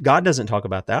 Yep, God doesn't talk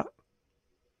about that.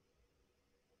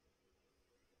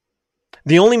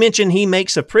 The only mention he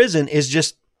makes of prison is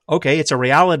just, okay, it's a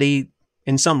reality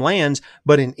in some lands,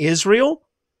 but in Israel,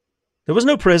 there was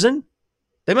no prison.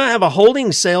 They might have a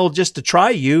holding cell just to try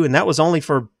you, and that was only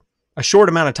for a short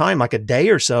amount of time, like a day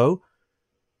or so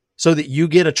that you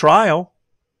get a trial,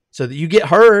 so that you get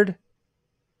heard.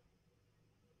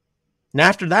 And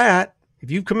after that,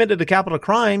 if you've committed a capital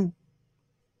crime,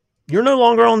 you're no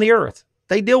longer on the earth.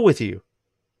 They deal with you.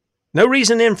 No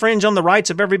reason to infringe on the rights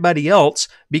of everybody else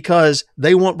because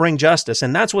they won't bring justice.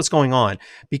 And that's what's going on.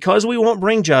 Because we won't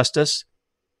bring justice,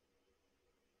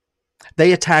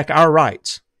 they attack our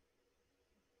rights.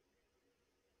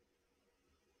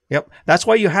 Yep. That's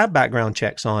why you have background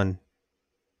checks on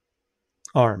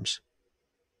arms.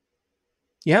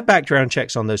 You have background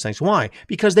checks on those things. Why?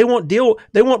 Because they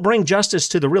won't bring justice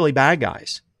to the really bad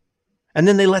guys. And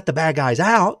then they let the bad guys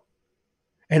out.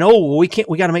 And we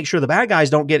got to make sure the bad guys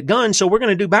don't get guns, so we're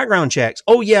going to do background checks.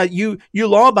 Oh yeah, you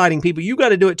law-abiding people, you got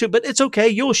to do it too, but it's okay,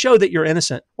 you'll show that you're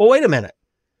innocent. Well, wait a minute.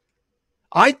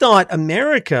 I thought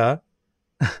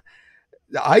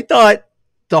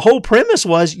the whole premise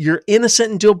was you're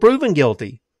innocent until proven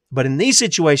guilty. But in these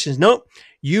situations, nope,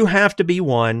 you have to be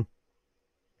one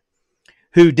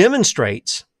who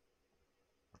demonstrates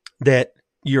that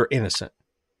you're innocent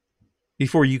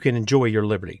before you can enjoy your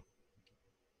liberty.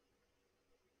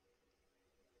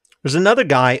 There's another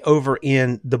guy over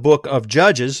in the book of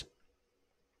Judges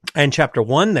and chapter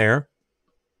 1 there.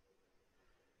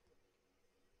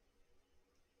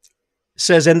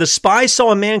 Says, and the spies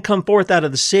saw a man come forth out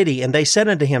of the city, and they said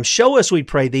unto him, show us, we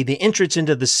pray thee, the entrance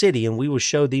into the city, and we will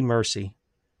show thee mercy.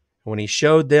 When he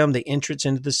showed them the entrance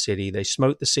into the city, they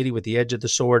smote the city with the edge of the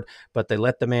sword, but they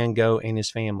let the man go and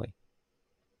his family.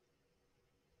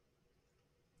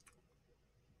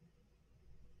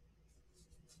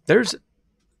 There's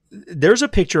a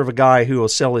picture of a guy who will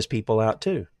sell his people out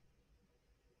too.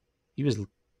 He was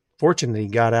fortunate he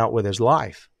got out with his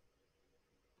life.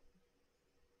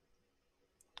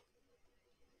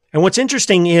 And what's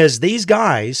interesting is these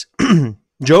guys,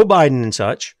 Joe Biden and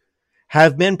such,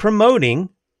 have been promoting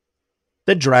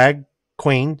the drag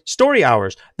queen story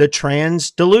hours, the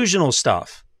trans delusional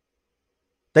stuff.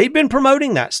 They've been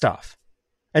promoting that stuff.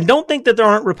 And don't think that there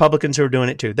aren't Republicans who are doing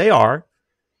it too. They are.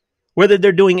 Whether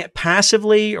they're doing it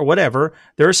passively or whatever,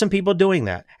 there are some people doing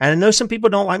that. And I know some people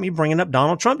don't like me bringing up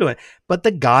Donald Trump doing it, but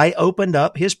the guy opened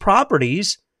up his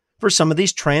properties for some of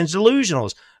these trans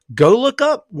delusionals. Go look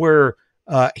up where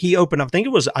he opened up.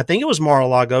 I think it was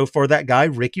Mar-a-Lago for that guy,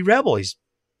 Ricky Rebel. He's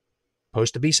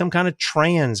supposed to be some kind of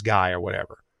trans guy or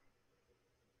whatever.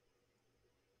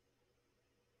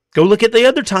 Go look at the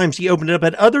other times he opened it up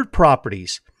at other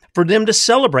properties for them to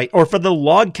celebrate, or for the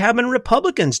log cabin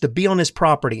Republicans to be on his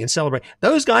property and celebrate.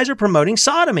 Those guys are promoting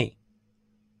sodomy.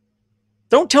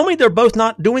 Don't tell me they're both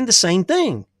not doing the same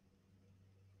thing.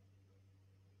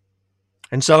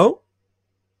 And so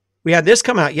we had this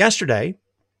come out yesterday.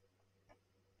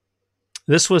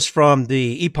 This was from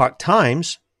the Epoch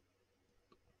Times.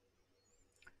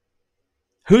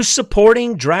 Who's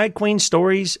supporting drag queen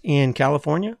stories in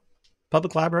California?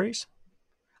 Public libraries?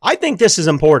 I think this is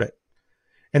important.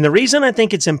 And the reason I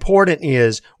think it's important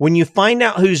is when you find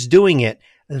out who's doing it,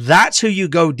 that's who you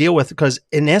go deal with. Because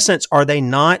in essence, are they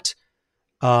not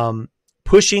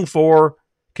pushing for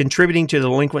contributing to the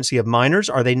delinquency of minors?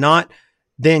 Are they not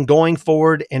then going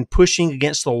forward and pushing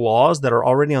against the laws that are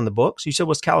already on the books? You said,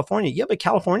 was California? Yeah, but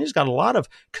California's got a lot of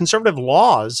conservative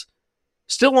laws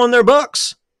still on their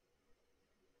books.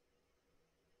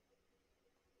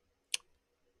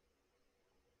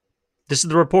 This is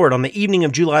the report. On the evening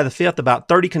of July the 5th, about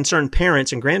 30 concerned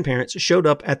parents and grandparents showed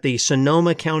up at the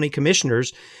Sonoma County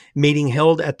Commissioners meeting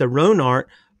held at the Rohnert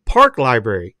Park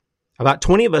Library. About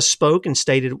 20 of us spoke and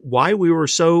stated why we were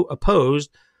so opposed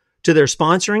to their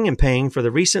sponsoring and paying for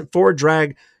the recent Ford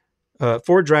Drag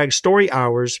story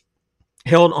hours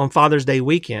held on Father's Day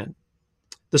weekend.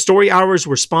 The story hours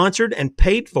were sponsored and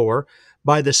paid for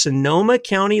by the Sonoma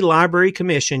County Library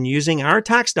Commission using our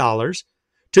tax dollars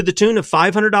to the tune of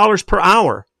 $500 per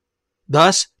hour,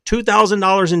 thus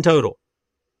 $2,000 in total.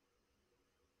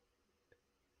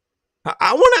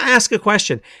 I want to ask a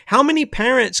question. How many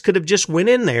parents could have just went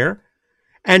in there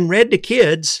and read to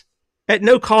kids at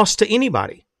no cost to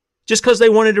anybody just because they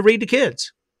wanted to read to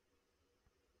kids?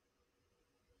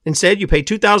 Instead, you pay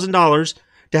 $2,000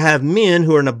 to have men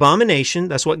who are an abomination,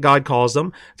 that's what God calls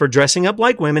them, for dressing up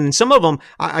like women. And some of them,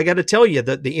 I got to tell you,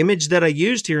 that the image that I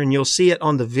used here, and you'll see it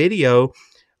on the video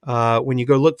when you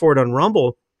go look for it on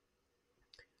Rumble,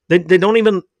 they're not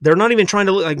even trying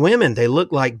to look like women. They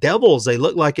look like devils. They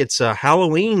look like it's a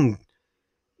Halloween,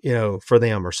 for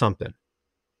them or something.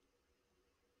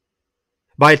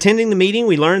 By attending the meeting,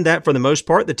 we learned that for the most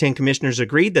part, the 10 commissioners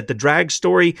agreed that the drag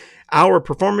story hour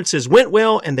performances went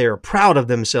well, and they are proud of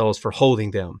themselves for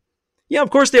holding them. Yeah, of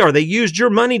course they are. They used your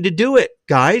money to do it,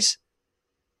 guys.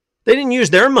 They didn't use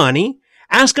their money.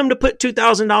 Ask them to put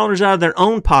 $2,000 out of their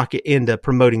own pocket into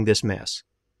promoting this mess.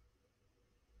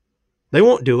 They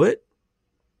won't do it.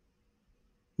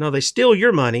 No, they steal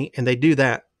your money and they do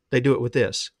that. They do it with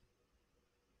this.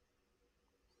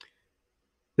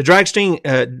 The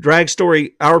drag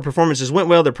story hour performances went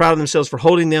well. They're proud of themselves for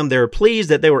holding them. They're pleased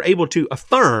that they were able to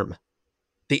affirm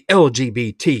the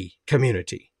LGBT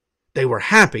community. They were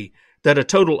happy that a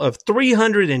total of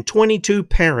 322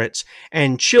 parents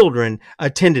and children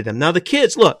attended them. Now the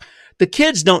kids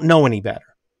don't know any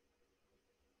better.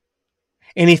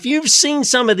 And if you've seen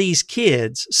some of these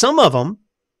kids, some of them,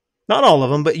 not all of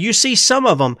them, but you see some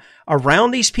of them around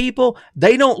these people,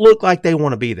 they don't look like they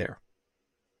want to be there.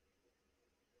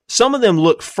 Some of them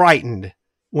look frightened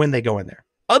when they go in there.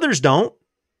 Others don't.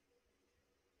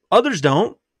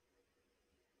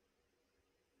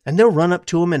 And they'll run up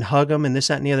to them and hug them and this,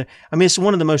 that, and the other. I mean, it's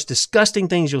one of the most disgusting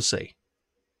things you'll see.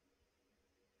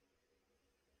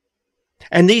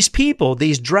 And these people,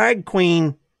 these drag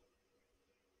queen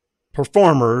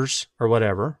performers or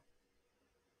whatever,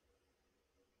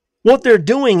 what they're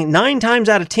doing 9 times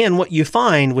out of 10, what you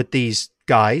find with these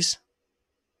guys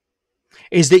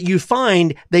is that you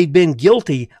find they've been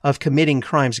guilty of committing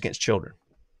crimes against children.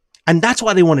 And that's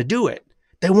why they want to do it.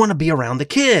 They want to be around the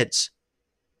kids.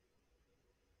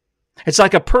 It's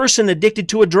like a person addicted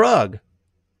to a drug.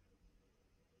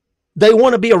 They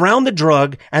want to be around the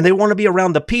drug and they want to be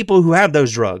around the people who have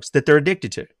those drugs that they're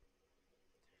addicted to.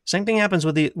 Same thing happens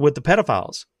with the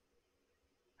pedophiles.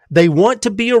 They want to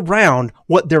be around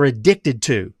what they're addicted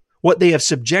to, what they have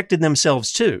subjected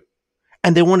themselves to,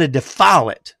 and they want to defile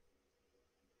it.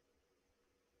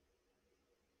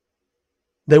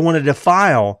 They want to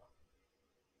defile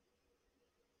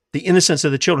the innocence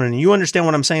of the children. And you understand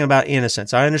what I'm saying about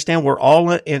innocence. I understand we're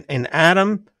all in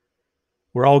Adam.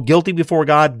 We're all guilty before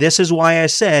God. This is why I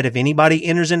said if anybody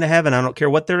enters into heaven, I don't care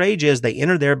what their age is, they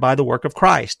enter there by the work of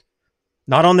Christ,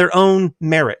 not on their own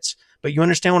merits. But you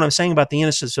understand what I'm saying about the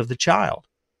innocence of the child.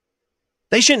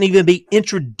 They shouldn't even be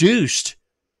introduced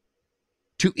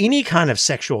to any kind of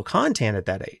sexual content at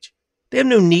that age. They have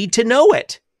no need to know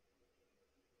it.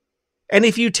 And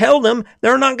if you tell them,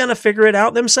 they're not going to figure it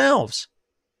out themselves.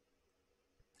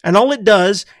 And all it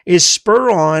does is spur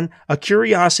on a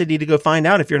curiosity to go find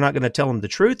out if you're not going to tell them the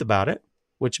truth about it,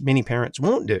 which many parents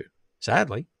won't do,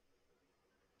 sadly.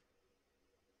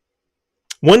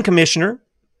 One commissioner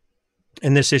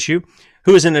in this issue,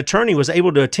 who is an attorney, was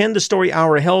able to attend the story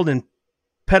hour held in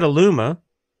Petaluma.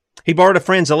 He borrowed a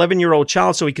friend's 11-year-old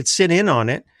child so he could sit in on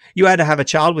it. You had to have a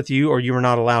child with you or you were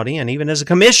not allowed in, even as a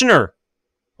commissioner.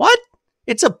 What?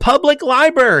 It's a public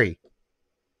library.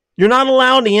 You're not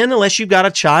allowed in unless you've got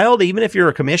a child, even if you're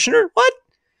a commissioner? What?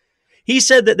 He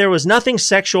said that there was nothing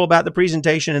sexual about the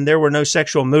presentation and there were no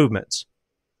sexual movements.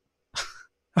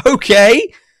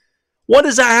 Okay. What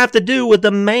does that have to do with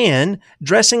a man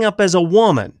dressing up as a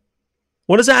woman?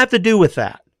 What does that have to do with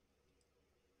that?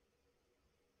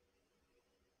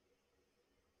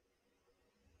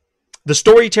 The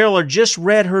storyteller just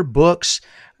read her books.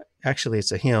 Actually,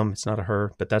 it's a him. It's not a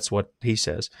her, but that's what he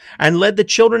says. And led the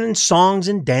children in songs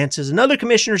and dances. Another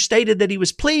commissioner stated that he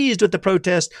was pleased with the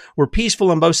protests were peaceful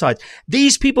on both sides.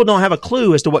 These people don't have a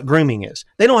clue as to what grooming is.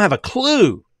 They don't have a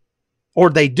clue.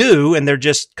 Or they do, and they're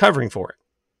just covering for it.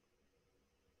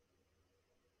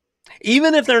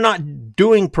 Even if they're not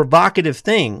doing provocative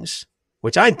things,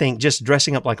 which I think just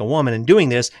dressing up like a woman and doing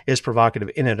this is provocative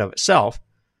in and of itself,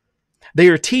 they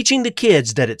are teaching the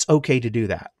kids that it's okay to do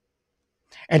that.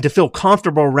 And to feel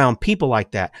comfortable around people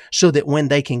like that so that when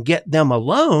they can get them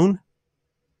alone,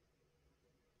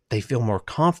 they feel more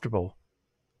comfortable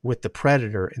with the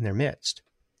predator in their midst.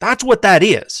 That's what that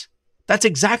is. That's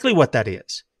exactly what that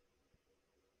is.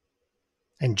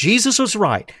 And Jesus was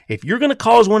right. If you're going to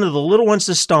cause one of the little ones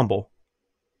to stumble,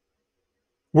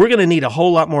 we're going to need a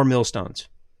whole lot more millstones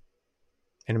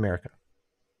in America.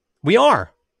 We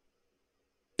are.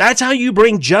 That's how you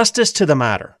bring justice to the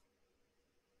matter.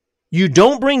 You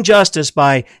don't bring justice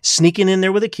by sneaking in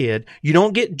there with a kid. You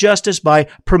don't get justice by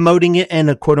promoting it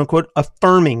and quote unquote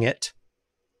affirming it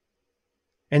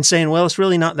and saying, well, it's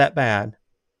really not that bad.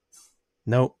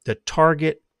 No, the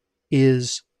target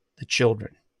is the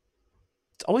children.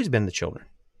 It's always been the children.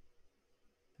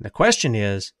 And the question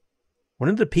is, what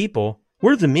are the people,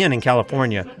 we're the men in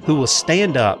California who will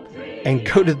stand up and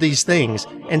go to these things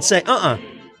and say,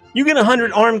 you get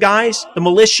 100 armed guys, the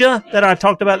militia that I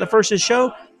talked about at the first of the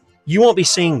show, you won't be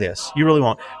seeing this. You really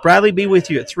won't. Bradley be with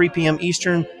you at 3 p.m.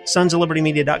 Eastern,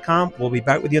 sonsoflibertymedia.com. We'll be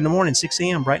back with you in the morning, 6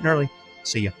 a.m., bright and early.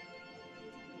 See you.